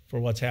for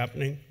what's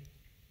happening.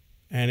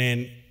 And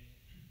in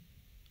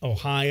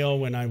Ohio,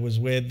 when I was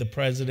with the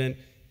president,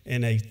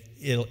 and an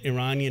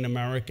Iranian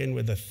American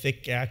with a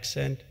thick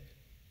accent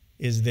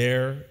is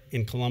there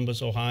in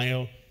Columbus,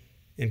 Ohio,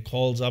 and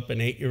calls up an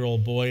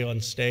 8-year-old boy on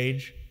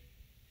stage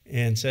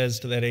and says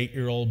to that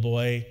 8-year-old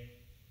boy,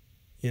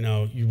 you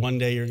know, one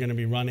day you're going to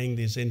be running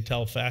this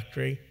Intel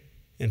factory,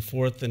 and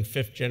 4th and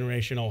 5th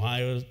generation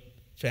Ohio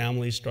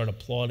families start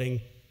applauding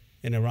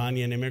an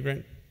Iranian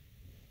immigrant.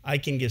 I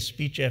can give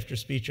speech after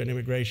speech on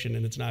immigration,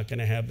 and it's not going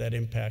to have that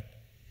impact.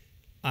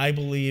 I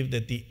believe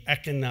that the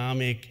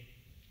economic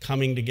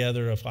coming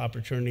together of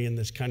opportunity in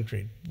this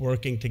country,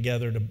 working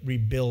together to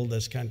rebuild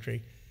this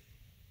country,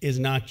 is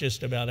not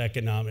just about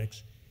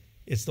economics.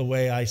 It's the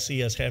way I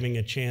see us having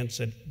a chance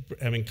at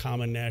having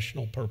common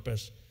national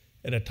purpose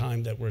at a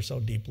time that we're so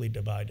deeply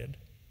divided.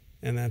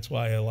 And that's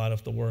why a lot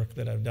of the work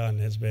that I've done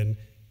has been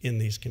in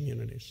these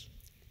communities.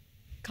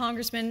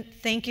 Congressman,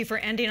 thank you for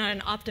ending on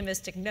an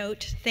optimistic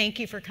note. Thank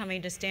you for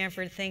coming to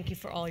Stanford. Thank you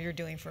for all you're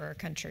doing for our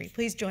country.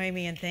 Please join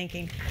me in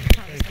thanking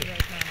Congressman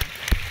Khanna.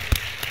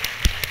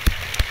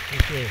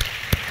 Thank you.